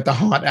time at the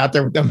haunt out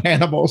there with them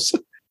animals.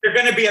 They're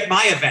going to be at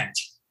my event.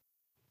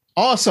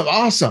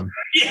 Awesome.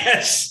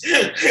 Yes,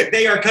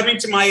 they are coming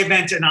to my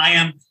event, and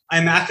I'm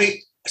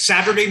actually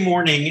Saturday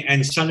morning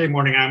and Sunday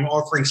morning. I'm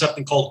offering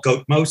something called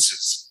Goat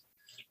Moses,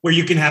 where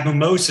you can have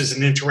mimosas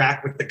and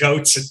interact with the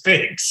goats and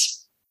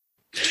pigs.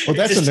 Well,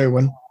 that's a new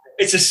one.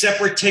 It's a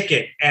separate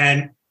ticket,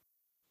 and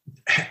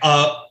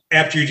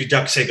after you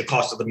deduct, say, the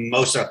cost of the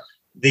mimosa,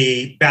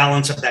 the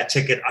balance of that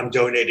ticket I'm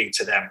donating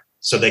to them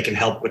so they can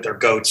help with their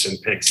goats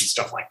and pigs and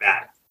stuff like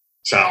that.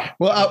 So,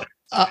 well,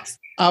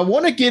 I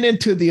want to get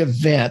into the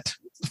event.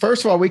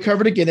 First of all, we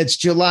covered again. It's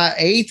July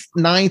 8th,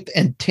 9th,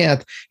 and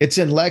 10th. It's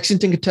in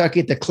Lexington, Kentucky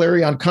at the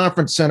Clarion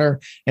Conference Center.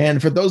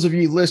 And for those of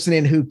you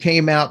listening who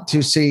came out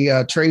to see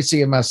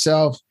Tracy and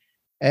myself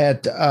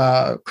at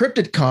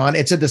CryptidCon,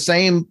 it's at the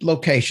same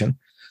location.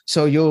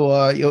 So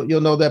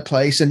you'll know that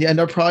place. And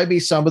there'll probably be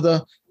some of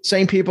the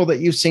same people that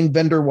you've seen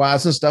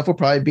vendor-wise and stuff will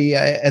probably be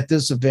at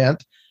this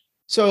event.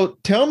 So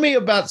tell me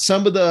about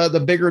some of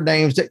the bigger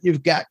names that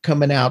you've got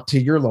coming out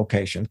to your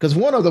location. Because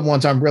one of the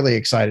ones I'm really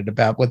excited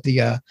about with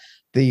the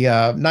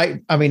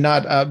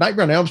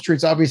Nightmare on Elm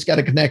Street's obviously got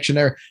a connection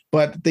there,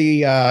 but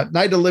the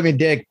Night of the Living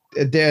Dead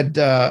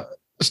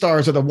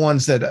stars are the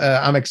ones that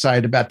I'm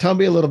excited about. Tell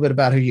me a little bit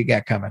about who you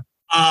got coming.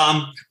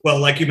 Well,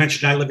 like you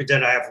mentioned, Night of the Living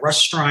Dead, I have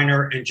Russ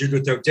Striner and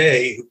Judith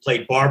O'Dea, who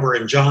played Barbara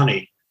and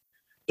Johnny,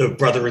 the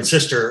brother and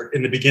sister,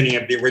 in the beginning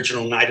of the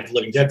original Night of the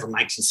Living Dead from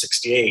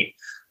 1968.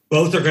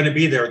 Both are going to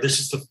be there. This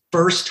is the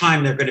first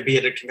time they're going to be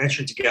at a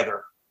convention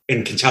together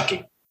in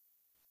Kentucky.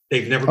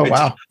 They've never been.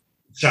 Wow.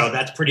 So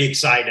that's pretty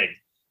exciting.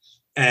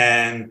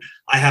 And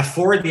I have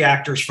 4 of the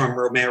actors from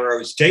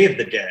Romero's Day of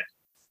the Dead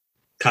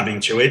coming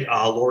to it.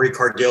 Laurie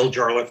Cardill,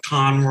 Jarlath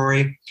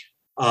Conroy,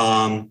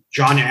 John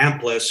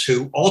Amplis,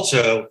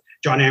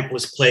 John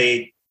Amplis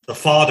played the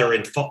father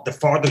in the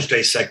Father's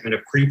Day segment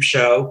of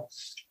Creepshow.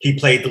 He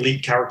played the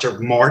lead character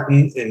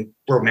Martin in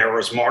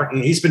Romero's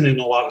Martin. He's been in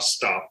a lot of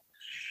stuff.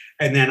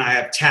 And then I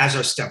have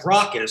Tazo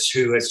Stavrakis,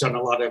 who has done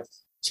a lot of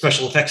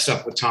special effects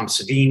stuff with Tom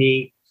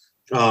Savini.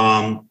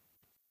 A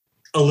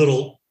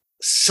little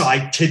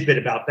side tidbit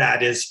about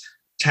that is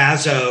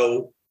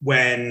Tazo,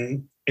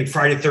 when in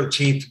Friday the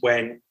 13th,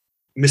 when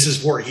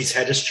Mrs. Voorhees'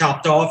 head is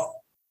chopped off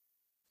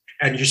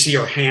and you see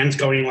her hands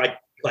going like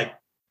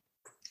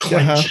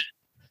clenched,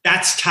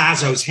 that's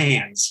Tazo's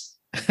hands.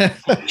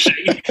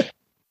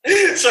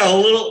 So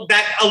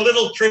a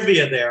little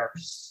trivia there.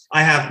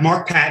 I have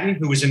Mark Patton,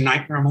 who was in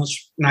Nightmare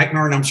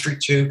on Elm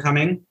Street 2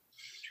 coming.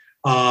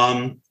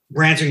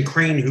 Brandon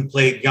Crane, who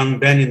played young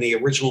Ben in the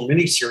original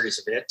miniseries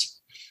of it.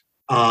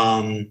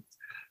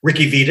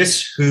 Ricky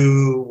Vitas,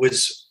 who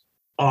was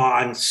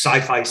on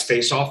Sci-Fi's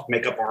Face Off,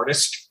 makeup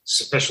artist,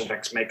 special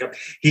effects makeup.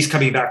 He's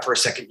coming back for a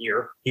second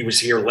year. He was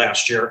here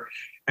last year.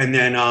 And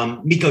then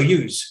Miko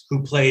Hughes,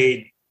 who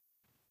played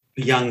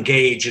the young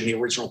Gage in the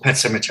original Pet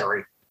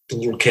Sematary, the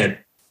little kid.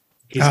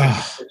 He's going to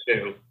be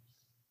here too.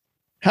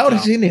 How old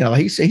is he now?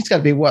 He's got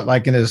to be what,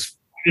 like in his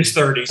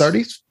 30s?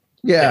 30s?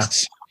 Yeah.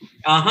 Yes.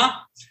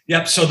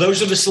 Yep. So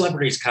those are the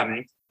celebrities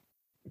coming,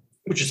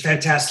 which is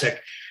fantastic.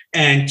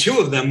 And 2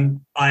 of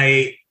them,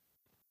 I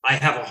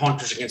have a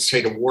Haunters Against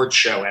Fate award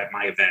show at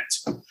my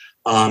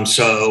event.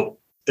 So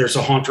there's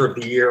a Haunter of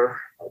the Year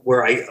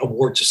where I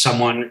award to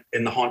someone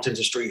in the haunt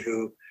industry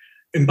who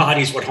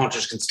embodies what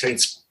Haunters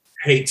Against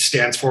Hate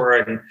stands for,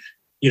 and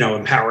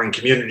empowering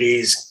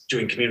communities,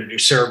 doing community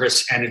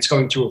service. And it's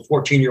going to a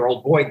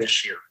 14-year-old boy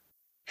this year.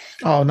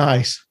 Oh,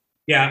 nice.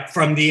 Yeah.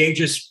 From the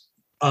ages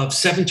of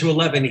 7 to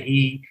 11,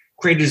 he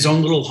created his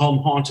own little home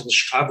haunt in the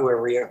Chicago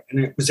area, and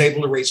it was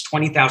able to raise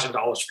 $20,000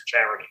 for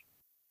charity.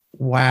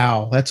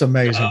 Wow. That's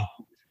amazing.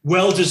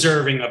 Well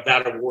deserving of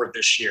that award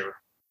this year.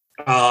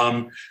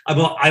 I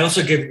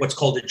also give what's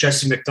called the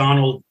Jesse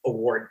McDonald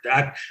Award.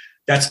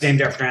 That's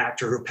named after an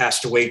actor who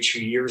passed away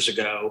 2 years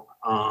ago,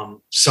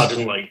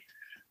 suddenly,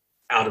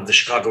 out of the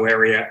Chicago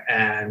area.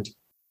 And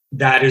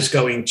that is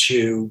going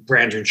to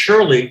Brandon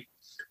Shirley,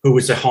 who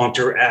was a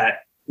haunter at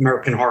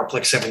American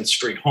Horrorplex 7th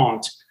Street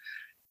Haunt.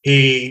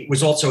 He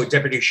was also a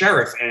deputy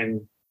sheriff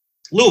in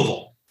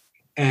Louisville.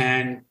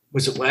 And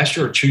was it last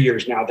year or 2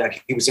 years now that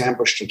he was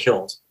ambushed and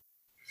killed?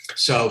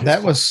 So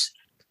that was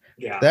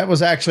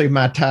actually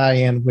my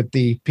tie-in with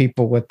the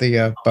people with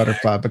the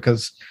butterfly,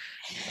 because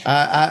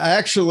I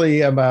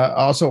actually am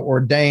also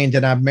ordained,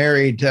 and I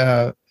married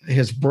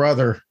his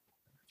brother,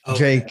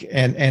 Jake,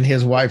 and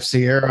his wife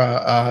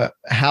Sierra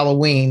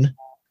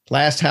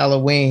last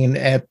Halloween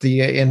at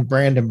in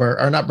Brandenburg,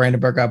 or not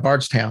Brandenburg,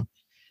 Bardstown,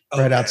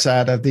 right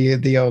outside of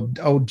the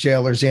old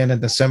Jailers Inn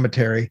and the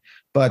cemetery.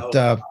 But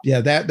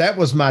that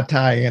was my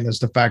tie-in, is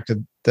the fact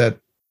that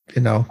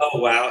Oh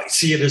wow!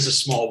 See, it is a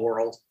small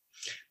world,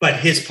 but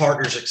his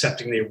partner's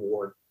accepting the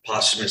award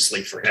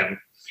posthumously for him,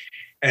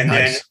 and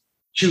then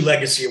 2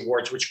 legacy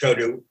awards, which go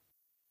to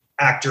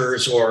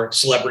actors or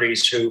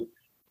celebrities who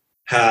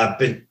have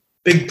been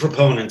big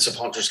proponents of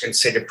Haunters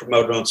Against Fate, to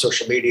promote it on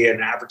social media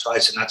and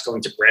advertise, and that's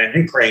going to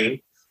Brandon Crane,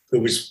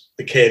 who was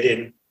the kid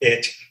in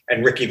it,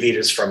 and Ricky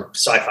Vitas from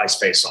Sci-Fi's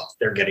Face Off.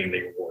 They're getting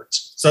the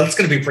awards, so that's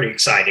going to be pretty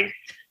exciting,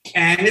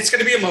 and it's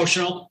going to be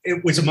emotional.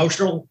 It was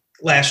emotional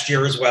last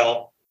year as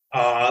well.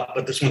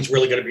 But this one's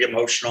really going to be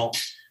emotional.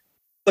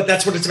 But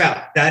that's what it's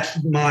about. That's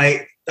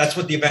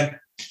what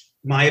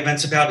my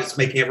event's about. It's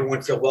making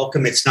everyone feel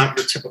welcome. It's not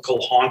your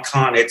typical haunt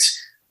con.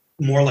 It's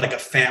more like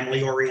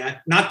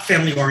a not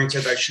family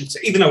oriented, I shouldn't say,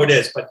 even though it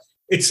is, but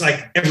it's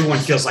like everyone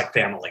feels like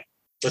family.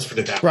 Let's put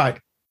it that way. Right.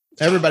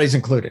 Everybody's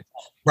included.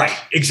 Right,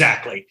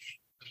 exactly.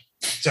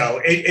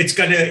 So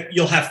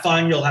you'll have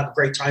fun, you'll have a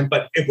great time,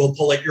 but it will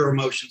pull at your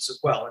emotions as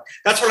well. And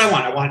that's what I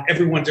want. I want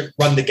everyone to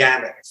run the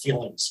gamut of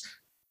feelings.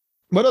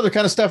 What other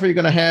kind of stuff are you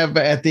going to have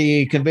at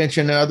the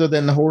convention other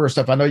than the horror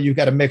stuff? I know you've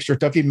got a mixture of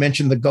stuff. You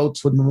mentioned the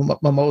goats with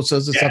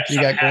mimosas and stuff you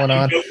got going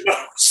on.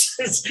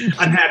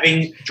 I'm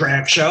having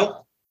drag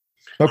show.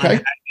 Okay.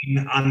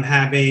 I'm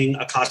having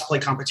a cosplay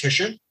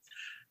competition.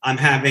 I'm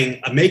having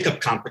a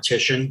makeup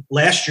competition.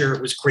 Last year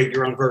it was create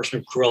your own version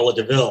of Cruella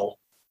de Vil.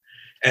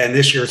 And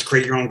this year it's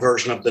create your own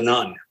version of The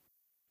Nun.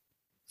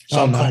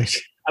 So nice.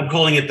 I'm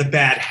calling it the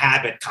Bad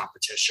Habit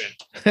competition.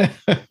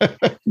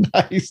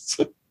 Nice.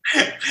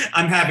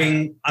 I'm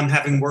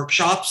having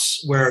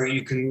workshops where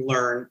you can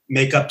learn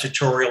makeup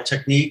tutorial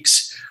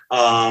techniques,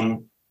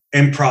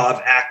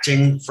 improv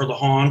acting for the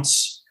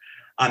haunts.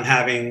 I'm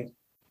having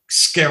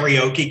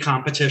karaoke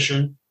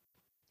competition,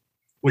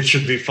 which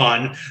should be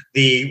fun.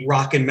 The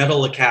Rock and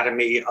Metal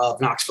Academy of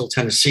Knoxville,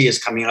 Tennessee is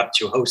coming up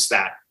to host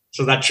that.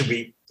 So that should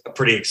be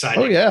pretty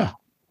exciting. Oh, yeah.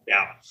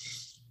 Yeah.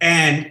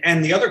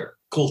 And the other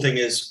cool thing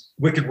is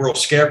Wicked World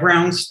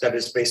Scaregrounds, that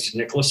is based in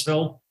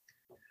Nicholasville.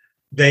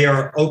 They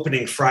are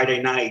opening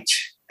Friday night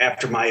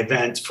after my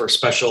event for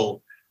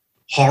special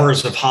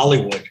Horrors of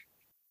Hollywood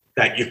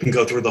that you can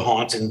go through the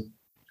haunt, and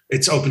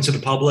it's open to the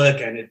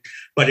public.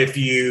 But if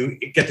you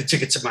get the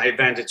tickets at my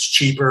event, it's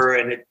cheaper,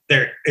 and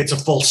it's a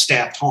full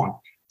staffed haunt.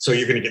 So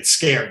you're going to get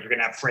scared. You're going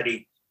to have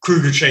Freddy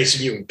Krueger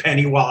chasing you and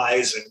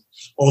Pennywise and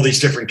all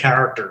these different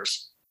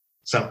characters.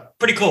 So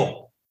pretty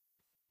cool.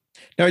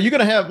 Now, are you going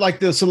to have like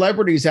the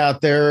celebrities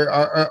out there?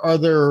 Are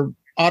there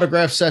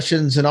autograph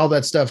sessions and all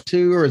that stuff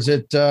too, or is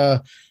it?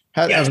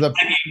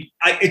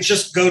 It's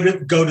just go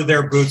to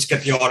their booths,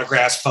 get the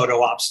autographs,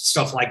 photo ops,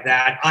 stuff like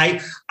that.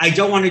 I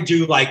don't want to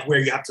do like where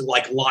you have to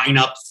like line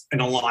up in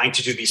a line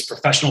to do these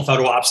professional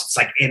photo ops. It's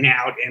like in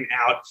out.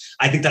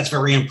 I think that's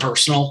very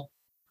impersonal.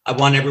 I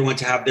want everyone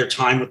to have their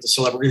time with the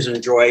celebrities and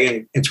enjoy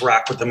and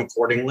interact with them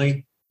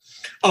accordingly.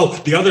 Oh,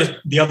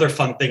 the other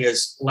fun thing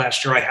is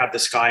last year I had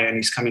this guy and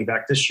he's coming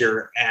back this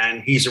year,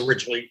 and he's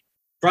originally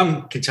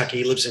from Kentucky.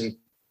 He lives in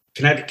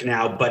Connecticut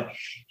now, but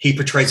he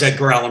portrays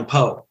Edgar Allan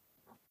Poe.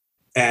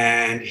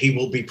 And he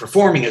will be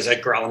performing as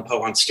Edgar Allan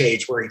Poe on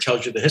stage, where he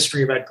tells you the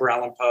history of Edgar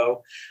Allan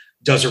Poe,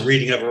 does a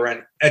reading of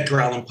an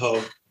Edgar Allan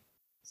Poe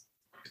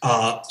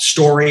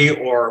story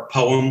or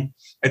poem,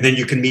 and then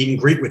you can meet and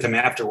greet with him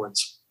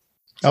afterwards.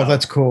 Oh,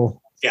 that's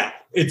cool. Yeah,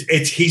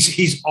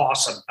 he's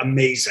awesome,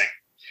 amazing.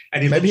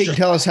 And maybe he can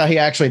tell us how he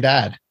actually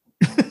died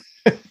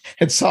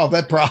and solve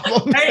that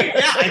problem. Hey,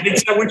 yeah, I think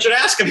someone should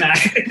ask him that.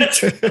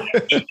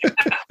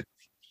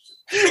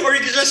 Or you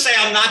can just say,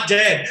 I'm not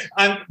dead.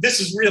 I'm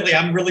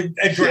really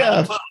Edgar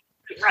Allan Poe.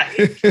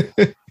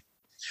 Right.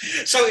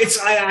 So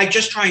I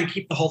just try and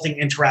keep the whole thing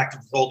interactive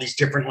with all these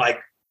different, like,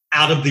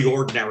 out of the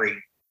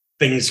ordinary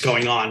things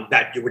going on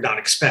that you would not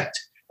expect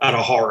at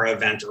a horror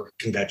event or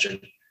convention.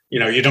 You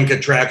know, you don't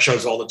get drag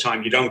shows all the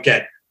time. You don't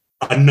get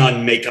a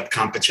nun makeup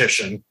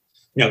competition,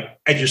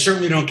 and you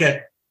certainly don't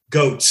get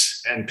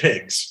goats and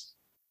pigs.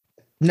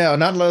 No,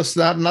 not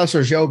unless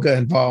there's yoga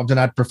involved, and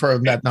I'd prefer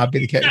that not be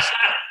the case.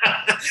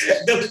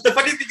 The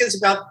funny thing is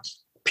about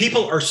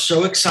people are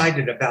so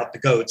excited about the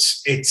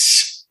goats.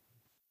 It's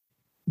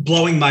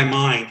blowing my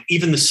mind.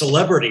 Even the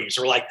celebrities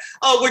are like,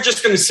 oh, we're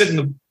just going to sit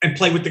and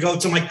play with the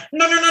goats. I'm like,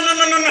 no.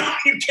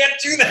 You can't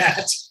do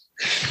that.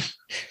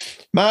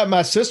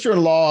 My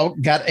sister-in-law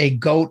got a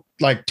goat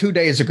like 2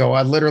 days ago.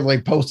 I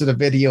literally posted a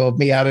video of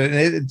me out of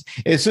it.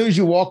 As soon as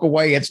you walk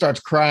away, it starts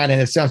crying,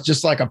 and it sounds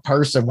just like a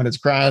person when it's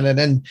crying. And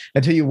then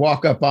until you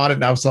walk up on it,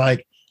 and I was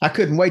like, I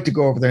couldn't wait to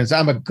go over there. And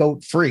I'm a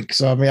goat freak.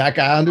 So, I mean, I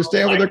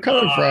understand where they're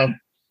coming from.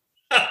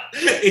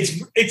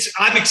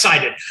 I'm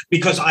excited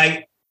because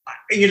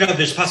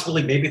there's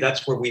possibly maybe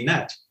that's where we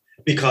met,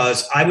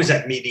 because I was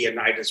at media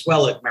night as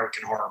well at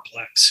American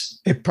Horrorplex.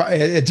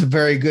 It's a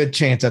very good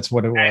chance that's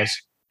what it was.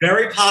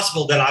 Very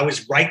possible that I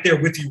was right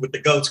there with you with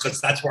the goats,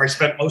 because that's where I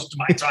spent most of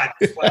my time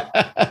as well.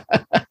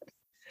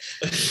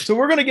 So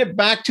we're going to get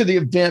back to the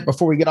event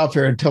before we get off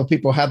here and tell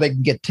people how they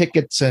can get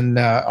tickets and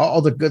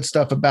all the good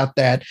stuff about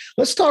that.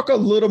 Let's talk a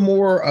little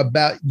more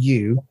about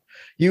you.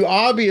 You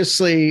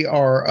obviously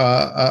are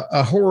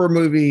a horror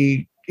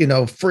movie,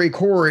 freak,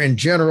 horror in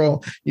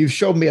general. You've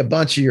showed me a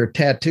bunch of your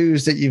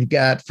tattoos that you've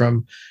got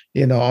from,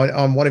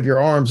 on one of your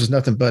arms is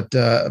nothing but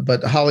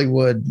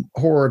Hollywood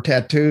horror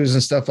tattoos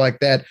and stuff like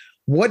that.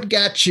 What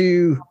got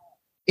you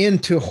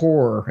into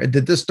horror?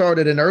 Did this start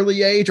at an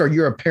early age? Are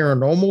you a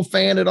paranormal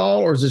fan at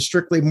all, or is it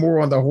strictly more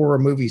on the horror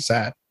movie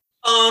side?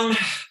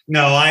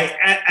 No,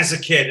 as a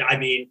kid,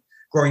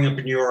 growing up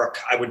in New York,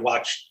 I would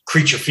watch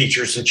creature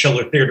features in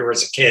Chiller Theater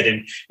as a kid.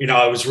 And,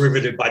 I was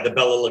riveted by the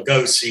Bela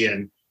Lugosi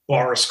and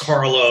Boris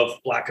Karloff,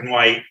 Black and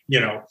White,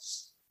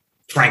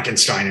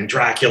 Frankenstein and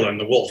Dracula and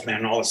the Wolfman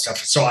and all this stuff.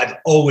 So I've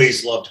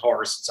always loved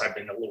horror since I've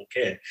been a little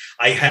kid.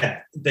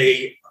 I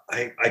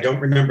don't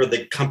remember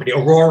the company,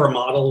 Aurora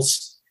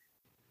Models,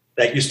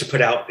 that used to put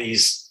out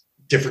these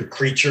different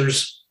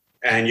creatures.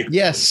 And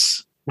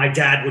yes, my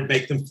dad would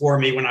make them for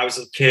me when I was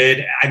a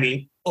kid.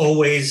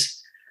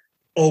 Always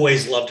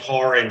always loved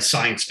horror and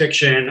science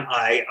fiction.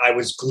 I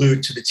was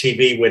glued to the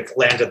TV with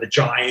Land of the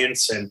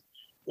Giants and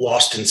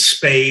Lost in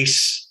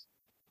Space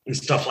and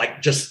stuff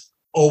like just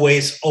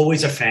always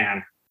a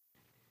fan.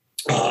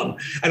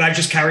 And I've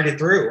just carried it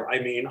through. I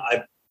mean,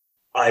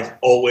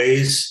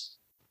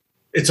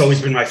 it's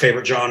always been my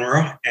favorite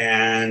genre,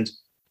 and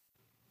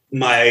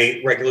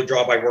my regular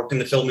job, I work in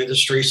the film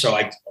industry. So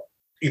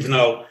even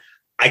though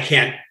I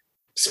can't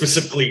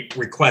specifically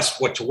request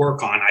what to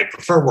work on, I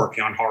prefer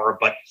working on horror,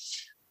 but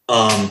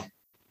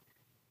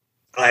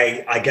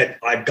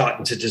I've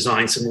gotten to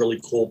design some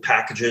really cool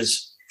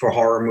packages for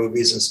horror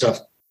movies and stuff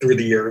through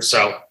the years.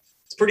 So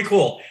it's pretty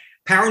cool.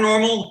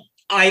 Paranormal,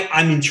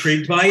 I'm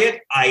intrigued by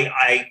it.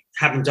 I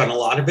haven't done a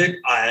lot of it.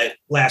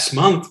 Last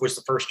month was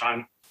the first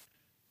time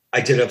I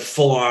did a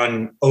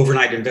full-on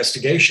overnight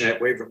investigation at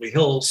Waverly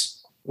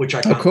Hills, which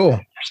I found cool.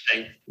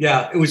 interesting.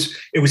 Yeah, it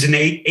was an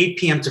 8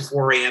 p.m. to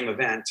 4 a.m.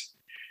 event,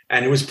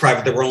 and it was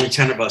private. There were only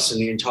 10 of us in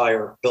the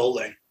entire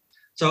building.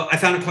 So I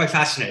found it quite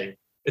fascinating.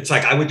 It's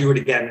like I would do it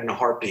again in a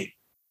heartbeat.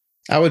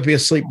 I would be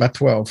asleep by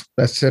 12.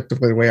 That's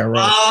typically the way I roll.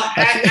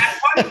 At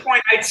one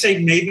point, I'd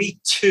say maybe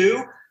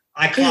 2.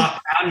 I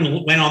clocked out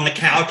and went on the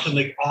couch in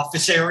the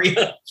office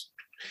area.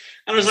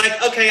 I was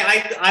like, okay,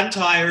 I'm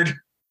tired.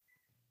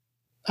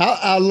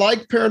 I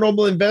like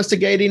paranormal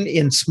investigating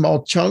in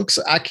small chunks.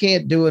 I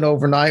can't do it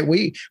overnight.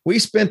 We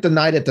spent the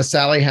night at the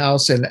Sally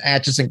House in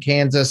Atchison,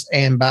 Kansas,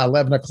 and by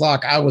 11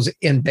 o'clock, I was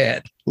in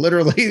bed.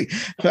 Literally,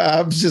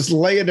 I was just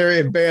laying there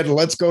in bed.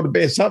 Let's go to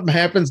bed. If something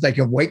happens, they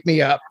can wake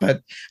me up,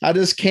 but I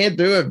just can't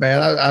do it,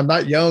 man. I'm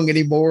not young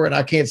anymore, and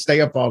I can't stay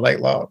up all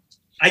night long.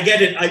 I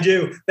get it. I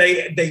do.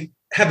 They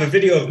have a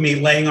video of me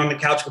laying on the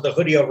couch with a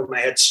hoodie over my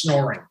head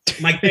snoring.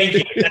 I'm like, thank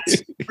you.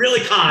 That's really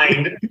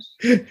kind.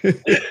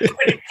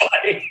 Pretty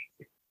funny.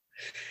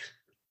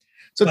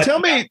 So tell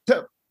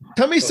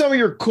me some of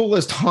your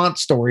coolest haunt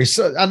stories.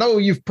 So I know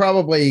you've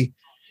probably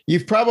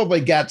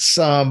got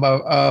some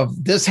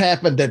of this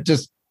happened that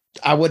just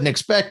I wouldn't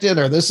expect it,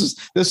 or this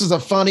is a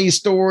funny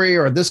story,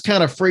 or this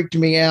kind of freaked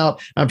me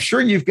out. I'm sure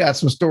you've got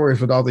some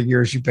stories with all the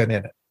years you've been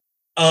in it.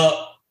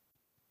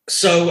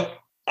 So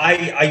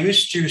I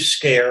used to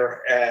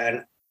scare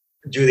and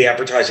do the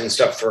advertising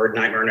stuff for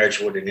Nightmare on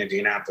Edgewood in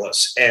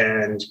Indianapolis.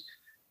 And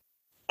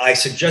I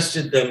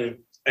suggested them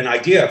an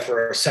idea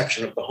for a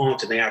section of the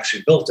haunt, and they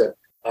actually built it,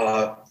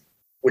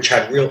 which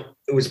had it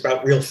was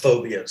about real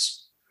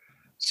phobias.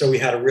 So we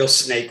had a real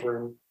snake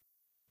room,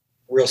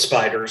 real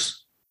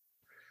spiders.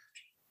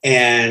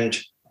 And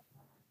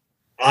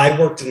I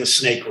worked in the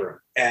snake room,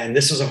 and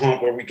this is a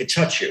haunt where we could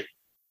touch you.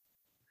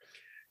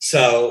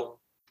 So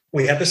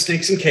we had the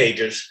snakes in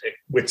cages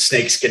with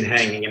snakeskin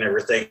hanging and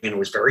everything, and it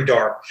was very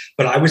dark.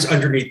 But I was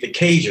underneath the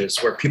cages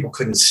where people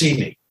couldn't see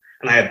me,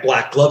 and I had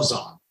black gloves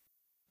on.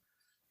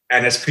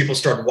 And as people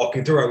started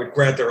walking through, I would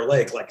grab their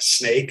leg like a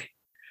snake.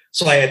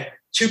 So I had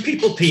 2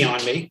 people pee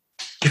on me.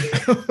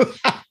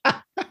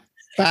 By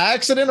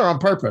accident or on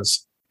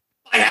purpose?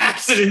 By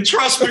accident.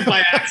 Trust me,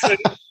 by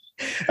accident.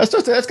 That's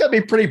got to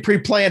be pretty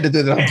pre-planned to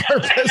do that on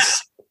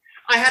purpose.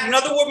 I had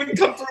another woman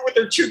come through with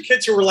her 2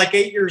 kids who were like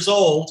 8 years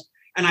old.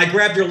 And I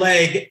grabbed her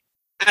leg,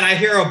 and I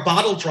hear a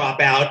bottle drop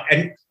out,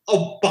 and a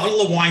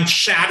bottle of wine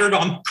shattered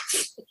on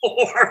the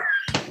floor.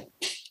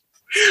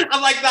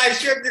 I'm like,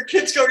 guys, you have your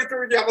kids going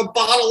through and you have a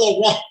bottle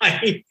of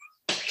wine.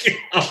 You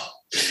know?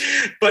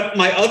 But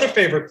my other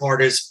favorite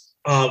part is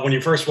when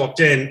you first walked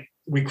in,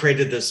 we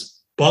created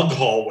this bug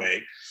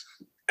hallway.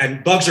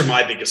 And bugs are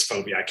my biggest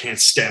phobia. I can't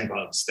stand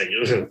bugs. And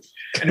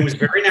it was a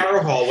very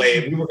narrow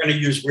hallway, and we were going to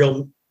use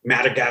real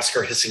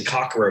Madagascar hissing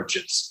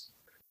cockroaches.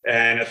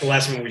 And at the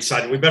last minute, we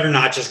decided we better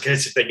not, just in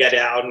case if they get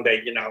out and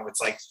they, it's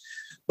like,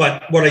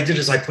 but what I did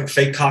is I put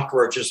fake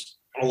cockroaches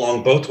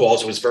along both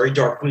walls. It was very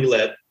darkly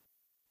lit.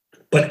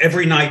 But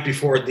every night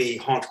before the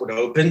haunt would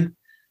open,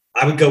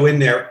 I would go in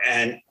there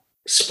and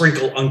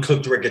sprinkle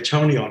uncooked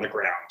rigatoni on the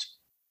ground,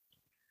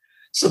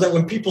 so that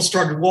when people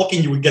started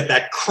walking, you would get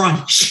that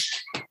crunch.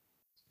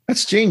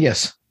 That's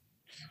genius.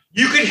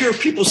 You could hear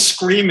people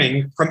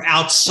screaming from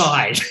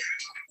outside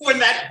when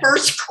that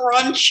first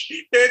crunch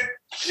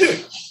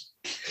hit.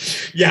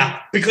 Yeah,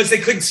 because they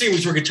couldn't see it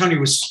was rigatoni. It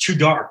was too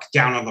dark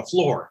down on the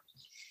floor.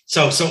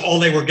 So all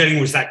they were getting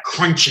was that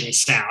crunching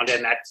sound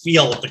and that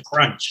feel of the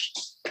crunch.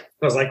 I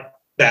was like,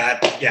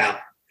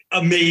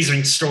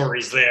 amazing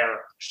stories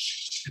there.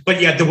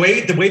 But yeah, the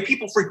way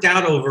people freaked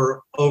out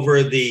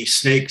over the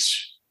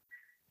snakes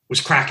was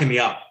cracking me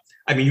up.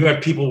 I mean, you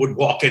had people would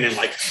walk in and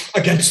like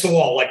against the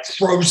wall, like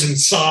frozen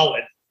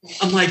solid.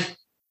 I'm like,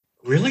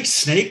 really,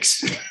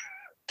 snakes?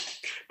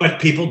 But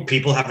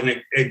people have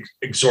an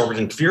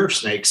exorbitant fear of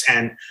snakes.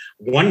 And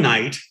one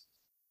night,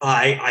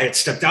 I had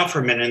stepped out for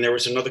a minute, and there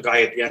was another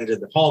guy at the end of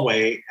the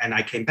hallway. And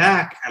I came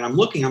back, and I'm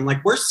looking. I'm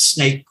like, where's the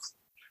snake?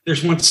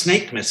 There's one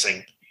snake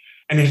missing.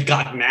 And it had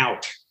gotten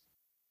out.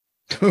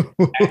 We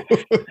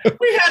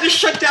had to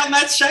shut down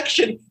that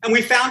section. And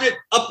we found it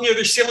up near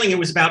the ceiling. It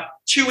was about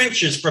 2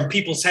 inches from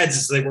people's heads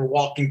as they were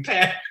walking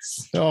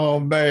past. Oh,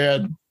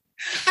 man.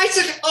 I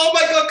said, oh,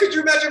 my God, could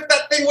you imagine if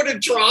that thing would have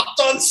dropped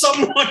on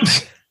someone?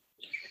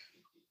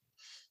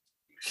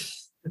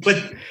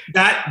 but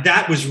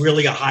that was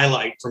really a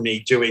highlight for me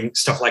doing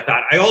stuff like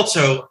that.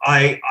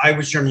 I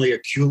was generally a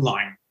queue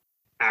line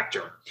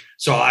actor,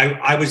 so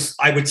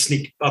I would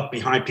sneak up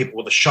behind people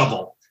with a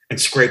shovel and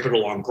scrape it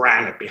along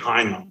granite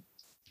behind them,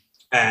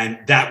 and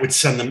that would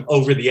send them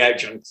over the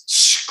edge and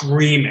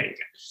screaming.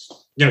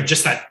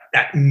 Just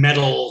that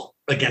metal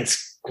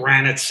against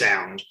granite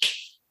sound,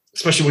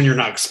 especially when you're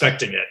not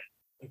expecting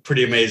it.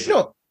 Pretty amazing.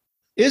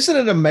 Isn't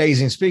it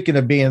amazing? Speaking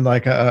of being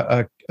like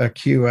a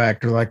queue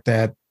actor like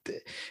that,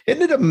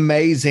 isn't it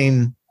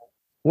amazing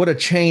what a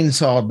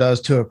chainsaw does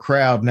to a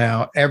crowd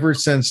now ever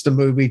since the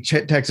movie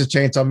Texas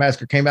Chainsaw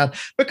Massacre came out?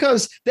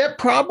 Because that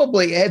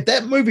probably, if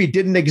that movie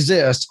didn't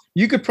exist,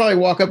 you could probably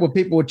walk up with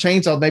people with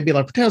chainsaws and they'd be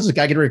like, what the hell is this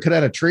guy getting ready to cut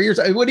out a tree? Or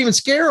it wouldn't even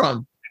scare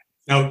them.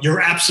 No, you're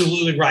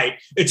absolutely right.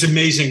 It's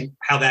amazing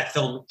how that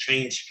film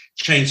changed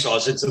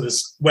chainsaws into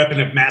this weapon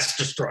of mass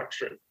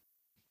destruction.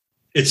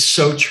 It's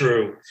so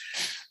true.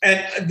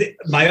 And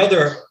my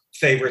other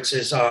favorites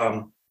is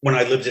when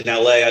I lived in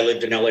LA. I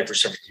lived in LA for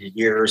 17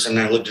 years, and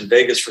then I lived in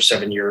Vegas for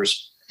 7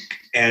 years.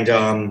 And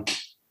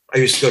I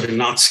used to go to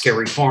Knott's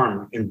Scary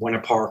Farm in Buena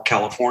Park,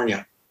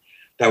 California.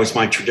 That was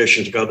my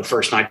tradition to go the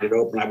first night it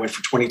opened. I went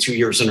for 22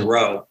 years in a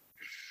row.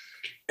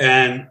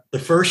 And the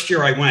first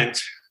year I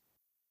went,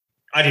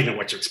 I didn't know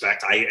what to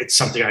expect. It's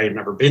something I had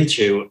never been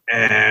to.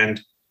 And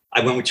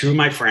I went with two of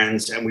my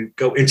friends, and we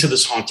go into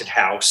this haunted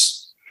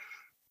house.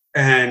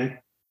 And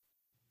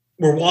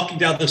we're walking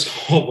down this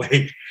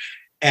hallway,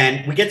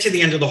 and we get to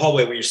the end of the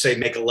hallway where you say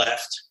make a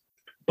left.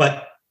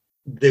 But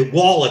the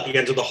wall at the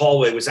end of the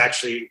hallway was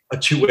actually a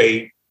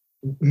two-way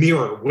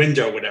mirror,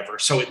 window, whatever.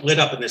 So it lit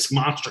up, and this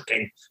monster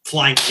came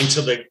flying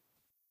into the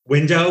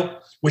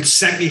window, which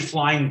sent me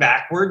flying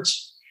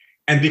backwards.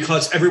 And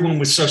because everyone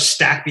was so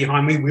stacked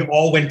behind me, we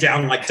all went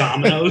down like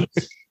dominoes.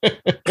 So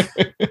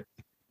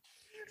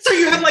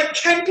you had like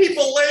 10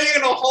 people laying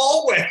in a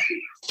hallway.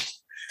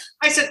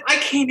 I said, I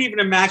can't even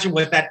imagine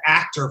how that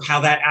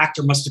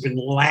actor must have been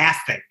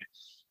laughing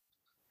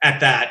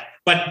at that.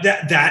 But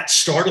that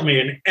startled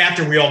me. And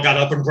after we all got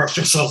up and brushed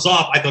ourselves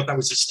off, I thought that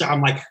was just,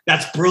 I'm like,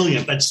 that's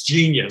brilliant. That's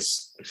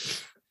genius.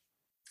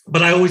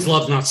 But I always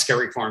loved Knott's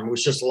Scary Farm. It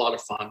was just a lot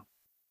of fun.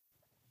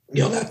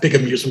 That big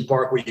amusement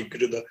park where you could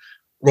do the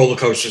roller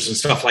coasters and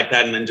stuff like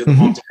that, and then do the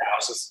haunted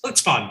houses.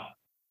 It's fun.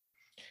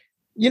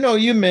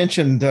 You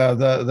mentioned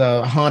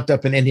the haunt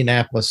up in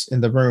Indianapolis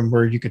in the room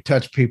where you could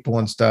touch people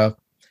and stuff.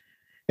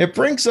 It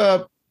brings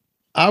up,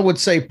 I would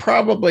say,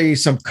 probably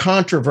some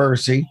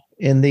controversy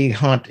in the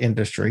haunt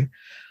industry.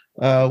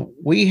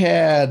 We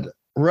had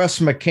Russ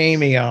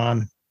McCamey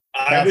on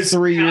about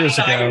 3 years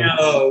ago. I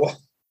know.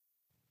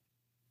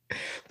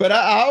 But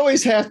I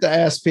always have to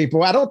ask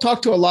people. I don't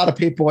talk to a lot of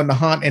people in the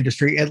haunt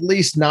industry, at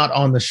least not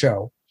on the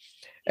show.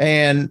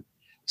 And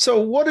so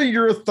what are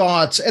your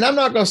thoughts? And I'm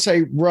not going to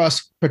say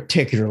Russ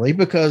particularly,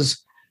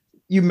 because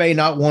you may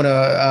not want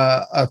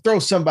to throw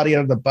somebody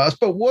under the bus,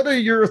 but what are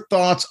your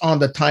thoughts on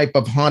the type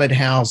of haunted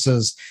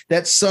houses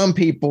that some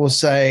people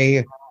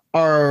say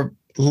are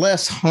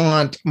less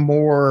haunt,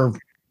 more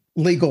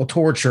legal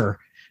torture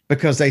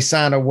because they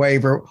sign a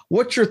waiver?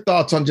 What's your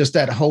thoughts on just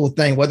that whole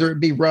thing, whether it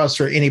be Russ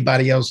or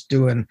anybody else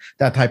doing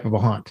that type of a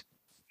haunt?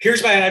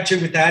 Here's my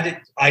attitude with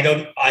that.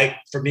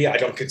 For me, I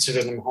don't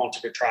consider them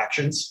haunted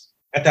attractions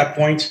at that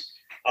point.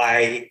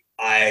 They're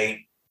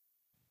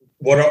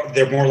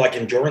more like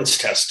endurance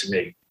tests to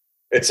me.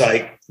 It's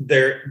like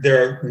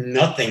they're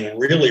nothing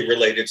really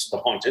related to the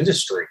haunt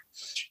industry.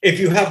 If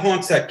you have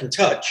haunts that can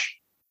touch,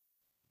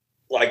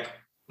 like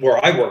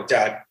where I worked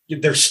at,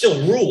 there's still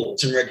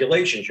rules and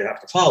regulations you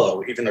have to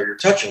follow, even though you're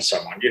touching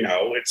someone.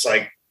 It's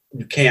like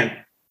you can't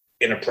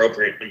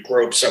inappropriately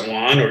grope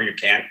someone, or you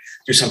can't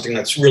do something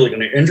that's really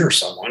going to injure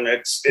someone.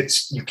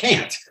 You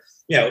can't.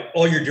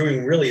 All you're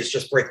doing really is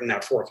just breaking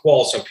that fourth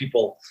wall. So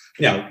people,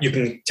 you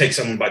can take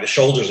someone by the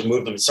shoulders and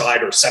move them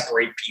aside, or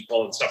separate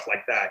people and stuff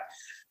like that.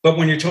 But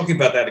when you're talking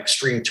about that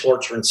extreme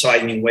torture and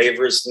signing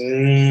waivers,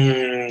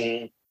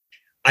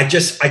 I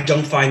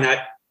don't find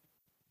that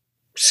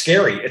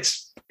scary.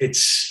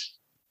 It's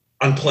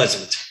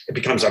unpleasant. It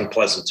becomes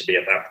unpleasant to be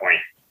at that point.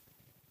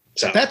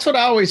 So that's what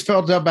I always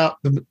felt about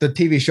the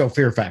TV show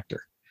Fear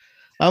Factor.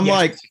 I'm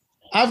like,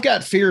 I've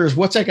got fears.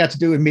 What's that got to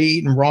do with me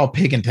eating raw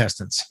pig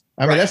intestines?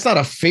 I mean, that's not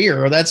a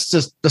fear. That's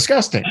just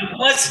disgusting.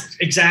 Unpleasant.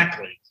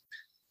 Exactly.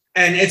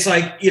 And it's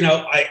like,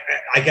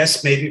 I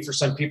guess maybe for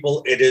some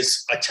people it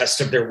is a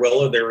test of their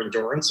will or their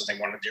endurance, and they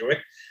want to do it.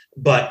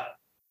 But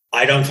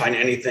I don't find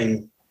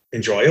anything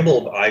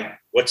enjoyable.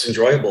 What's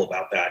enjoyable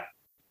about that?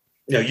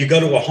 You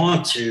go to a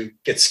haunt to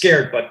get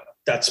scared, but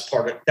that's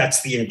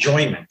the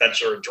enjoyment.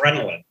 That's your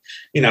adrenaline.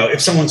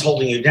 If someone's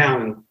holding you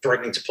down and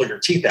threatening to pull your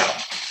teeth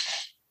out,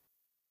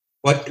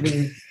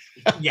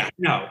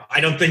 no, I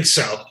don't think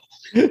so.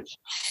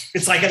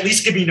 It's like, at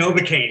least give me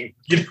Novocaine,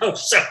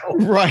 so.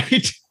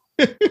 Right.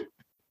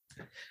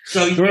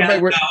 So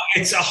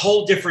it's a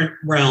whole different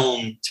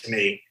realm to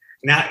me.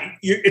 Now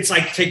it's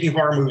like taking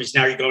horror movies.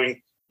 Now you're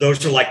going,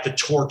 those are like the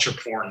torture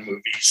porn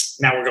movies.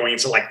 Now we're going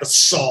into like the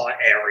Saw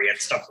area and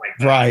stuff like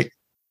that. Right.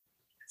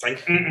 It's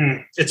like,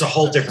 it's a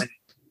whole different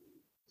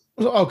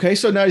Okay,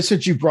 so now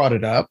since you brought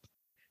it up,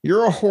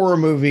 you're a horror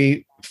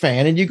movie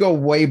fan and you go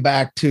way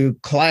back to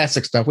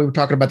classic stuff. We were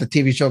talking about the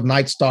TV show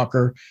Night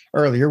Stalker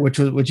earlier, which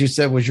you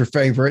said was your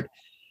favorite,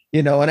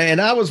 and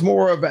I was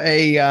more of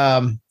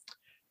a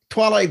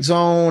Twilight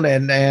Zone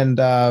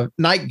and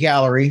Night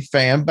Gallery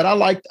fan, but I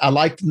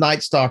liked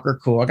Night Stalker.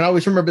 Cool. I can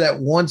always remember that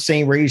one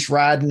scene where he's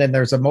riding and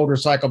there's a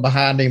motorcycle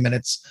behind him and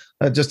it's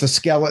just a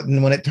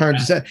skeleton when it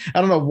turns. I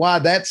don't know why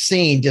that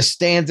scene just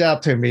stands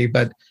out to me,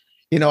 but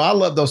I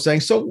love those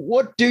things. So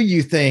what do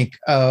you think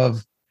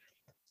of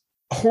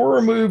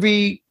horror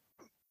movie,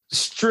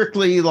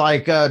 strictly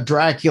like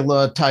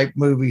Dracula type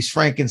movies,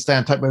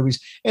 Frankenstein type movies,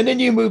 and then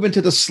you move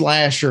into the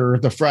slasher,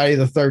 the Friday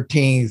the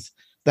 13th,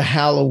 the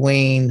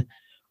Halloween?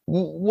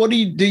 What do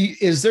you do?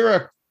 Is there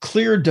a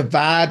clear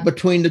divide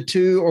between the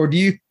two, or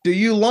do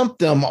you lump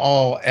them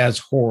all as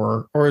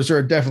horror, or is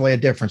there definitely a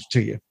difference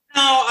to you?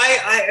 No,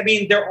 I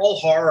mean, they're all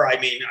horror. I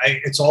mean,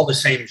 it's all the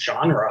same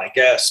genre, I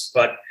guess,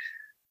 but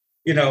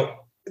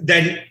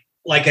then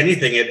like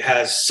anything, it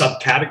has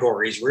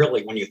subcategories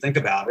really when you think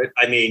about it.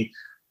 I mean,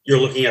 you're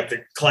looking at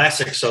the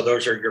classics. So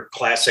those are your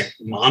classic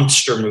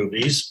monster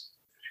movies.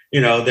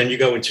 Then you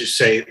go into,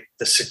 say,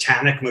 the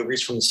satanic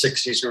movies from the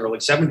 60s and early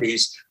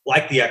 70s,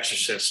 like The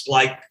Exorcist,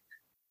 like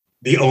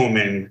The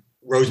Omen,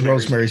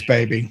 Rosemary's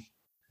Baby,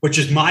 which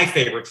is my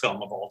favorite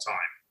film of all time.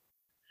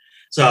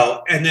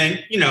 So, and then,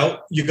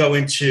 you go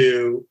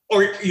into,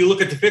 or you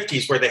look at the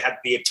 50s where they had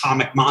the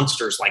atomic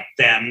monsters like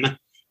Them,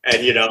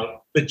 and,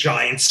 the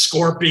giant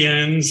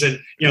scorpions and,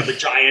 the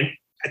giant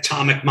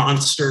atomic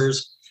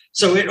monsters.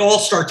 So it all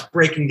starts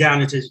breaking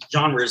down into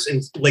genres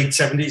in late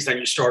 70s. Then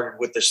you started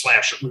with the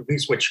slasher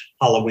movies, which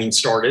Halloween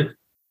started,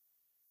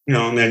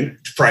 and then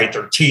Friday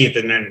 13th,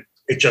 and then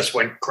it just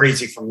went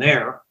crazy from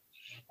there.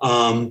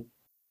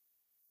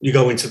 You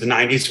go into the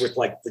 90s with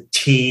like the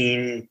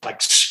teen,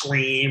 like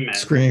Scream,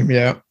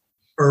 yeah,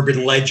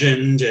 Urban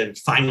Legend and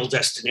Final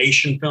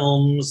Destination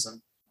films.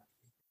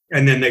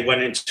 And then they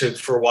went into,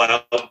 for a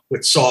while,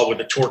 with Saw, with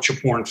the torture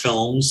porn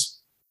films,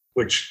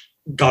 which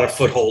got a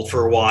foothold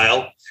for a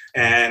while.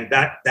 And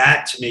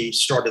that to me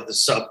started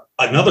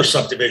another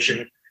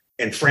subdivision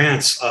in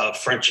France of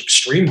French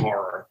extreme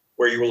horror,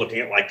 where you were looking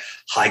at like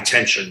High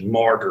Tension,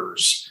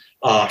 Martyrs,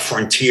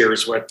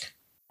 Frontiers, with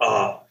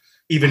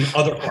even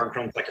other horror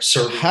films like a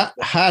Serbian.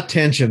 High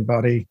Tension,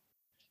 buddy.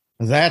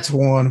 That's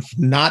one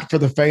not for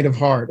the faint of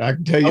heart. I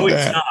can tell you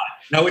that. It's not.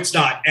 No, it's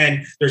not.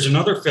 And there's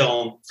another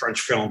French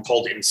film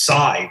called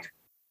Inside,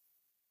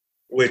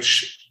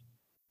 which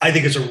I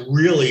think is a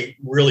really,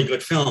 really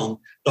good film.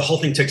 The whole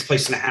thing takes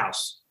place in a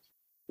house.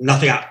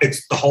 Nothing out.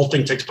 The whole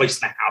thing takes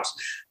place in a house,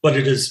 but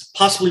it is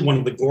possibly one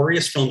of the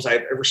goriest films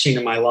I've ever seen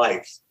in my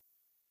life.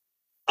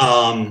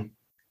 And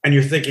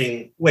you're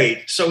thinking,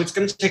 wait, so it's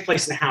going to take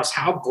place in a house.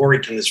 How gory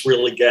can this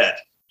really get?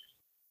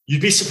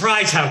 You'd be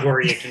surprised how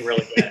gory it can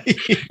really get.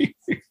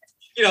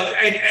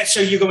 And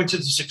so you go into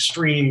this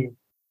extreme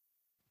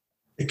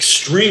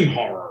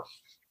horror,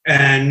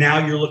 and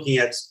now you're looking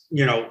at,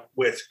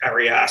 with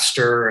Ari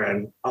Aster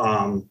and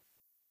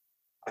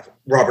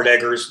Robert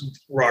Eggers,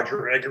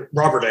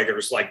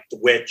 like The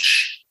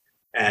Witch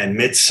and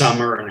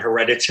Midsummer and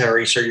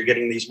Hereditary. So you're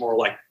getting these more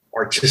like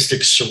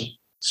artistic,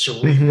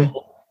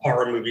 cerebral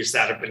horror movies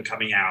that have been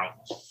coming out.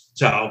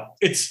 So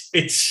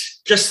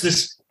it's just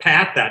this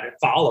path that it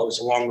follows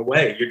along the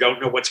way. You don't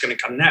know what's going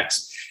to come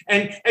next.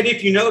 And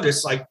if you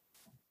notice, like,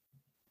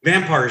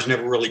 vampires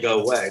never really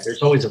go away.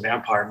 There's always a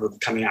vampire movie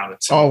coming out.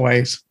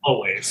 Always.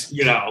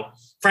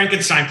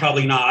 Frankenstein,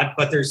 probably not,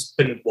 but there's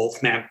been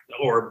Wolfman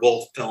or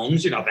Wolf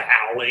films, The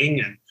Howling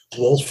and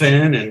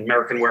Wolfen and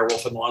American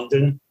Werewolf in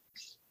London.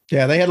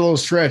 Yeah, they had a little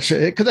stretch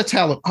because that's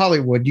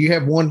Hollywood. You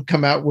have one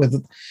come out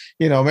with,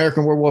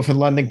 American Werewolf in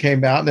London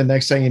came out, and the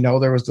next thing you know,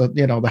 there was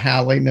the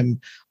Howling,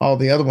 and all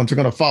the other ones are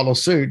going to follow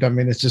suit. I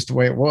mean, it's just the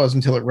way it was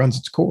until it runs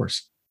its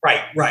course.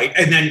 Right.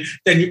 And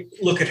then you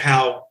look at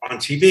how on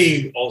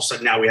TV, all of a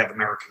sudden now we have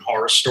American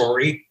Horror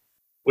Story,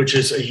 which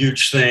is a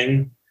huge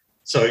thing.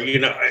 So,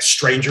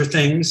 Stranger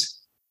Things.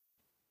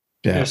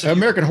 Yeah,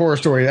 American Horror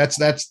Story,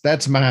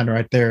 that's mine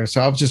right there. So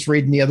I was just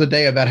reading the other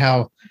day about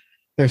how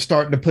they're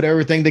starting to put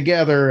everything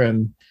together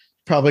and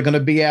probably going to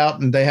be out,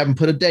 and they haven't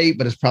put a date,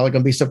 but it's probably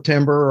going to be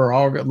September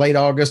or late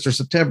August or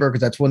September,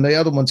 because that's when the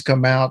other ones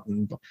come out.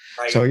 And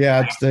so,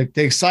 yeah, it's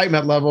the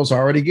excitement level's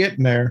already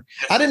getting there.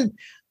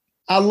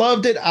 I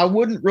loved it. I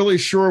wasn't really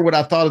sure what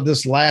I thought of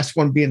this last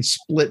one being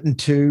split in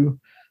two.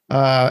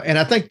 And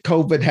I think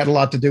COVID had a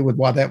lot to do with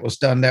why that was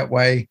done that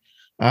way.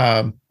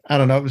 I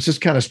don't know. It was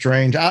just kind of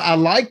strange. I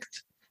liked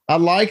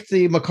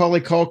the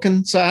Macaulay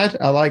Culkin side.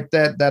 I liked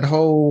that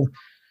whole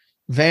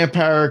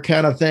vampire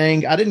kind of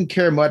thing. I didn't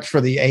care much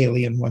for the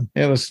alien one.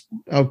 It was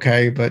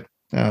okay, but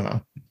I don't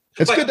know.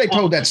 It's good they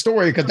told that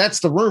story, because that's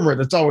the rumor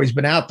that's always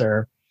been out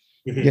there,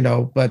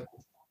 but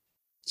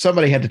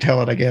somebody had to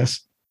tell it, I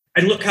guess.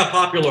 And look how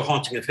popular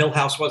Haunting of Hill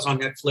House was on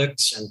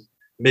Netflix, and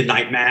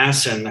Midnight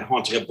Mass and The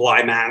Haunting of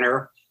Bly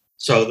Manor.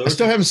 So I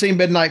still haven't seen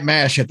Midnight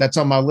Mass yet. That's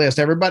on my list.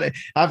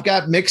 I've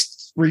got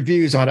mixed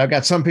reviews on it. I've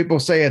got some people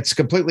say it's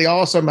completely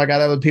awesome. I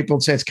got other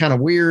people say it's kind of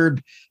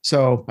weird.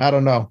 So I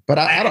don't know, but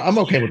I'm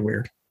okay with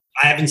weird.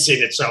 I haven't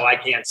seen it, so I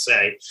can't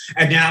say.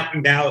 And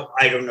now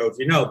I don't know if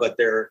you know, but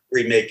they're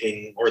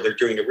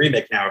doing a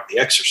remake now of The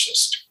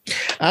Exorcist.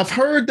 I've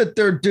heard that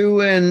they're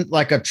doing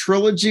like a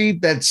trilogy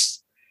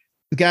that's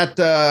got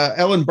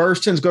Ellen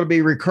Burstyn's going to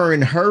be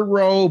recurring her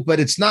role, but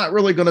it's not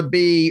really going to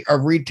be a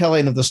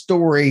retelling of the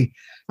story.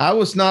 I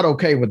was not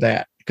okay with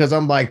that because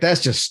I'm like,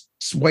 that's just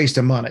waste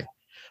of money.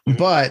 Mm-hmm.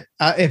 But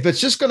if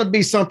it's just going to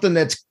be something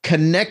that's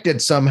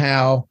connected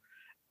somehow,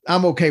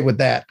 I'm okay with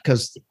that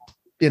because,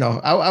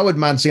 I would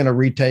mind seeing a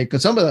retake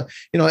because some of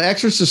the,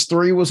 Exorcist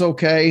 3 was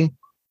okay.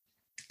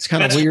 It's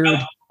kind of weird.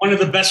 One of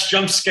the best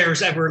jump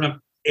scares ever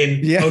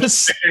in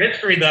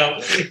history, though.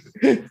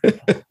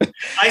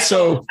 I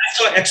saw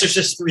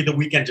Exorcist 3 the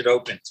weekend it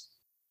opened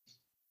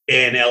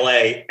in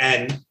LA,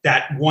 and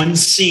that one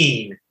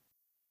scene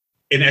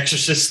in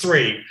Exorcist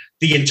 3,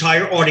 the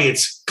entire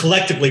audience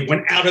collectively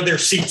went out of their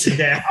seats and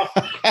down.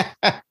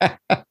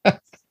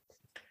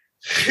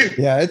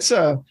 Yeah, it's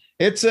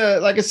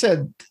like I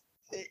said,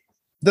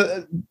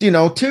 2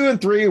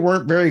 and 3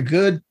 weren't very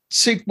good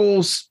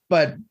sequels,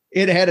 but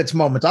it had its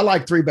moments. I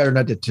like 3 better than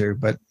I did 2,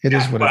 but it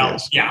is what it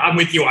is. Yeah, I'm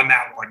with you on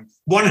that one.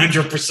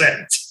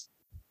 100%.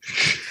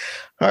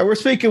 All right, we're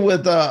speaking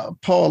with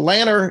Paul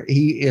Lanner.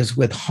 He is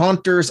with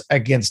Haunters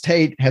Against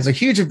Hate. Has a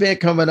huge event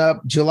coming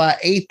up July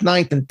 8th,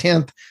 9th, and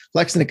 10th,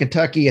 Lexington,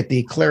 Kentucky at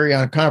the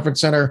Clarion Conference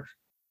Center.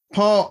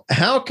 Paul,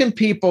 how can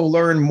people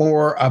learn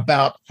more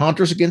about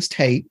Haunters Against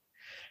Hate?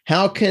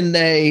 How can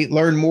they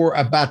learn more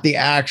about the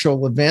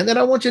actual event? And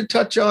I want you to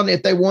touch on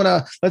if they want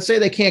to, let's say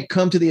they can't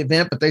come to the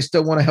event, but they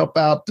still want to help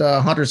out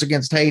Haunters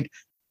Against Hate.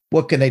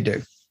 What can they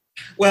do?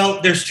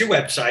 Well, there's 2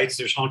 websites.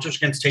 There's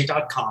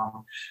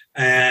HauntersAgainstHate.com,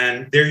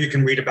 and there you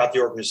can read about the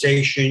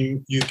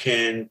organization. You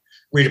can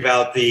read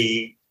about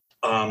the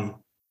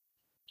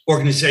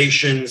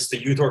organizations,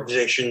 the youth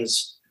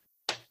organizations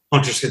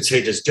Haunters Against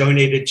Hate is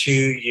donated to.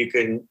 You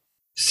can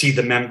see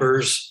the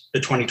members, the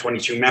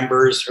 2022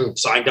 members who've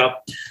signed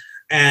up.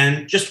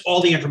 And just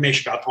all the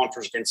information about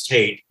Haunters Against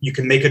Hate. You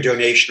can make a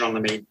donation on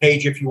the main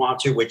page if you want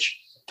to, which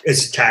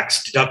is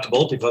tax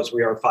deductible because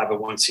we are a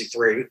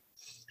 501c3.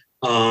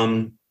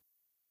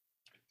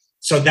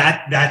 So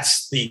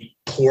that's the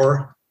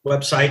core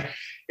website.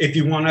 If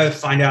you want to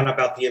find out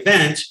about the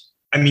event,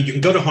 you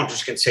can go to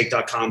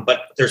HauntersAgainstHate.com,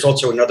 but there's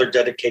also another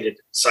dedicated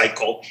site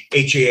called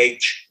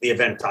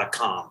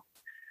HAHtheevent.com.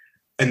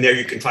 And there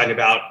you can find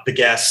about the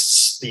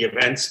guests, the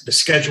events, the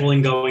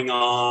scheduling going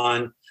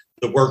on,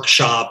 the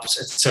workshops,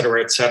 et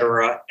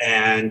cetera,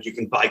 and you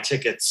can buy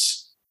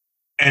tickets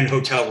and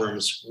hotel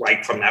rooms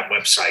right from that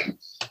website.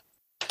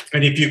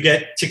 And if you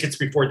get tickets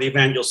before the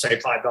event, you'll save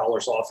 $5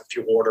 off if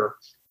you order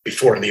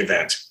before the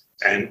event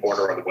and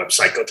order on the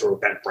website, go through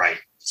Eventbrite.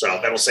 So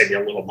that'll save you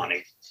a little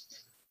money.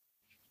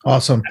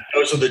 Awesome. And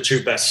those are the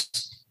 2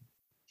 best.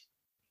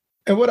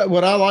 And what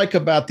I like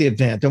about the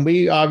event, and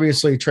we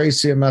obviously,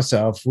 Tracy and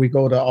myself, we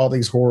go to all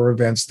these horror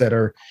events that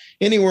are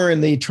anywhere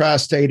in the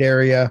tri-state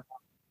area.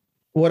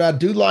 What I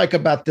do like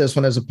about this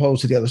one as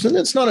opposed to the others, and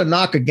it's not a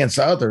knock against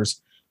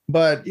others,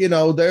 but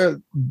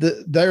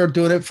they're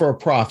doing it for a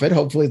profit.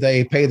 Hopefully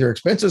they pay their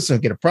expenses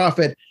and get a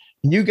profit.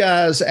 And you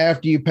guys,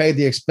 after you pay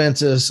the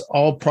expenses,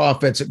 all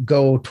profits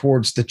go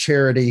towards the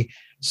charity.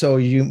 So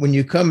when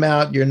you come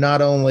out, you're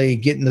not only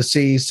getting to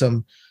see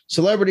some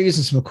celebrities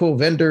and some cool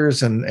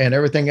vendors and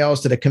everything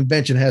else that a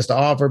convention has to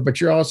offer, but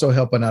you're also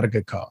helping out a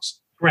good cause.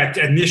 Correct.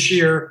 And this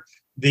year,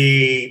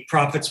 the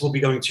profits will be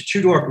going to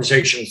 2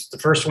 organizations. The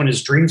first one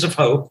is Dreams of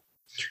Hope,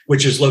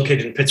 which is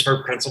located in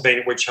Pittsburgh,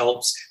 Pennsylvania, which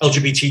helps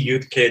LGBT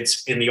youth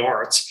kids in the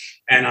arts.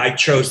 And I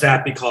chose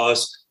that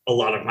because a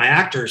lot of my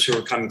actors who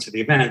are coming to the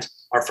event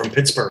are from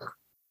Pittsburgh.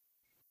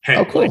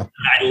 Oh, cool. Like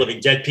Night of Living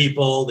Dead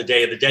People, the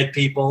Day of the Dead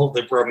People,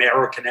 the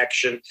Romero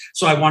connection.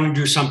 So I want to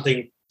do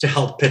something to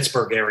help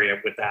Pittsburgh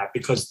area with that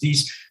because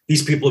these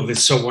people have been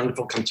so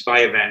wonderful come to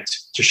my event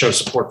to show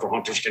support for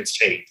Haunters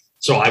Against Hate.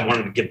 So I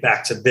wanted to give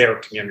back to their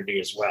community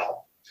as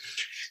well.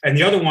 And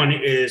the other one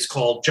is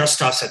called Just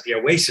Us at the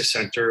Oasis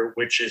Center,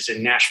 which is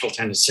in Nashville,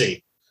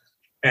 Tennessee.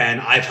 And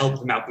I've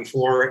helped them out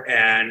before,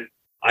 and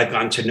I've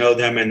gotten to know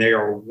them, and they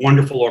are a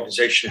wonderful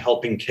organization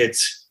helping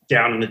kids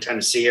down in the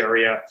Tennessee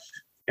area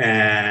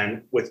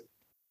and with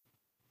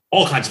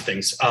all kinds of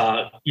things.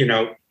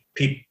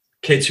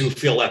 Kids who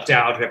feel left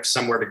out, who have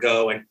somewhere to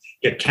go and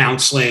get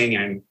counseling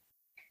and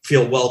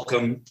feel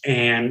welcome.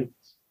 And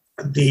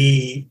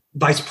the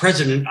vice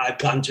president, I've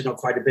gotten to know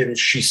quite a bit, and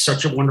she's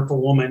such a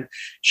wonderful woman.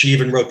 She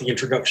even wrote the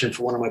introduction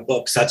for one of my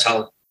books. That's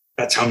how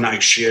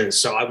nice she is.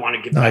 So I want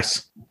to give back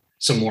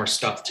some more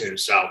stuff too.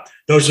 So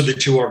those are the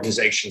 2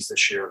 organizations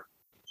this year.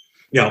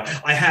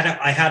 I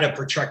had a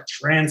Protect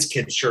Trans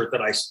Kids shirt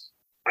that I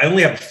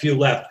only have a few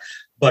left,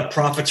 but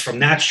profits from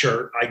that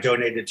shirt I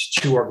donated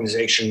to 2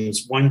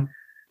 organizations. One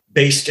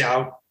based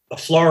out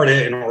of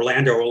Florida in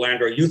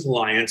Orlando Youth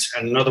Alliance,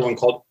 and another one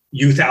called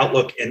Youth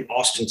Outlook in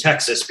Austin,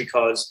 Texas,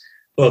 because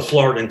both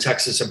Florida and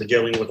Texas have been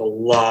dealing with a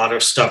lot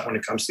of stuff when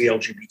it comes to the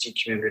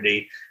LGBT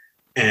community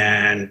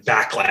and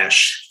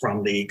backlash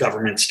from the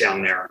governments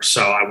down there.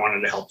 So I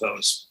wanted to help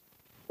those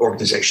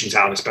organizations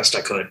out as best I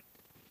could.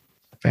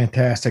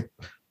 Fantastic.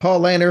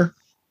 Paul Lehner,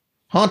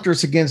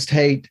 Haunters Against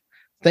Hate,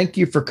 thank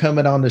you for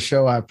coming on the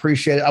show. I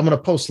appreciate it. I'm going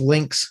to post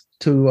links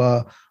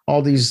to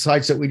all these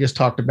sites that we just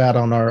talked about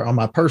on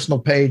my personal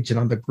page and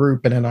on the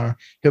group and in our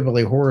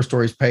Hillbilly Horror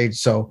Stories page.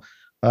 So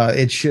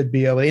it should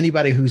be able,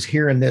 anybody who's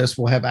hearing this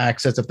will have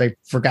access if they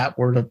forgot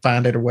where to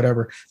find it or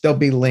whatever. There'll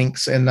be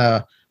links, and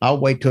I'll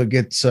wait till it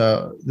gets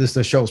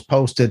the show's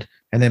posted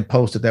and then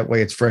post it. That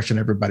way it's fresh in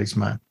everybody's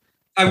mind.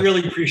 I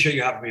really appreciate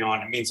you having me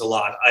on. It means a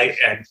lot.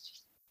 And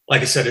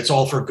like I said, it's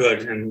all for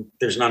good, and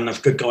there's not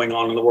enough good going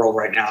on in the world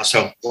right now.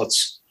 So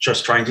let's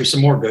just try and do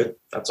some more good.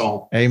 That's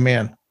all.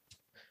 Amen.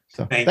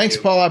 So thanks,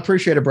 you. Paul. I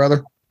appreciate it,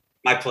 brother.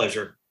 My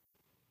pleasure.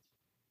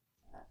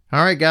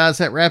 All right, guys,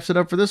 that wraps it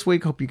up for this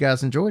week. Hope you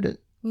guys enjoyed it.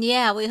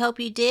 Yeah, we hope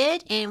you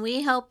did, and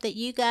we hope that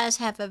you guys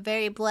have a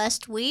very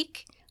blessed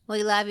week.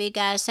 We love you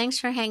guys. Thanks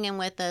for hanging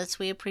with us.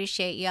 We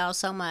appreciate y'all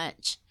so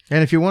much.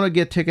 And if you want to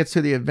get tickets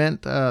to the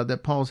event that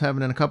Paul's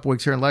having in a couple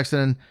weeks here in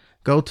Lexington,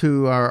 go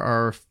to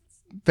our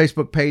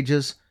Facebook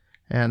pages,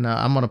 and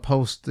I'm going to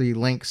post the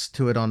links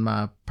to it on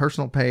my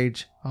personal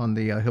page, on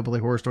the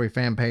Hillbilly Horror Story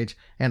fan page,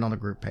 and on the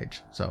group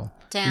page. So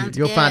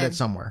you'll find it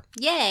somewhere.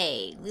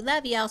 Yay. We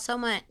love y'all so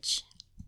much.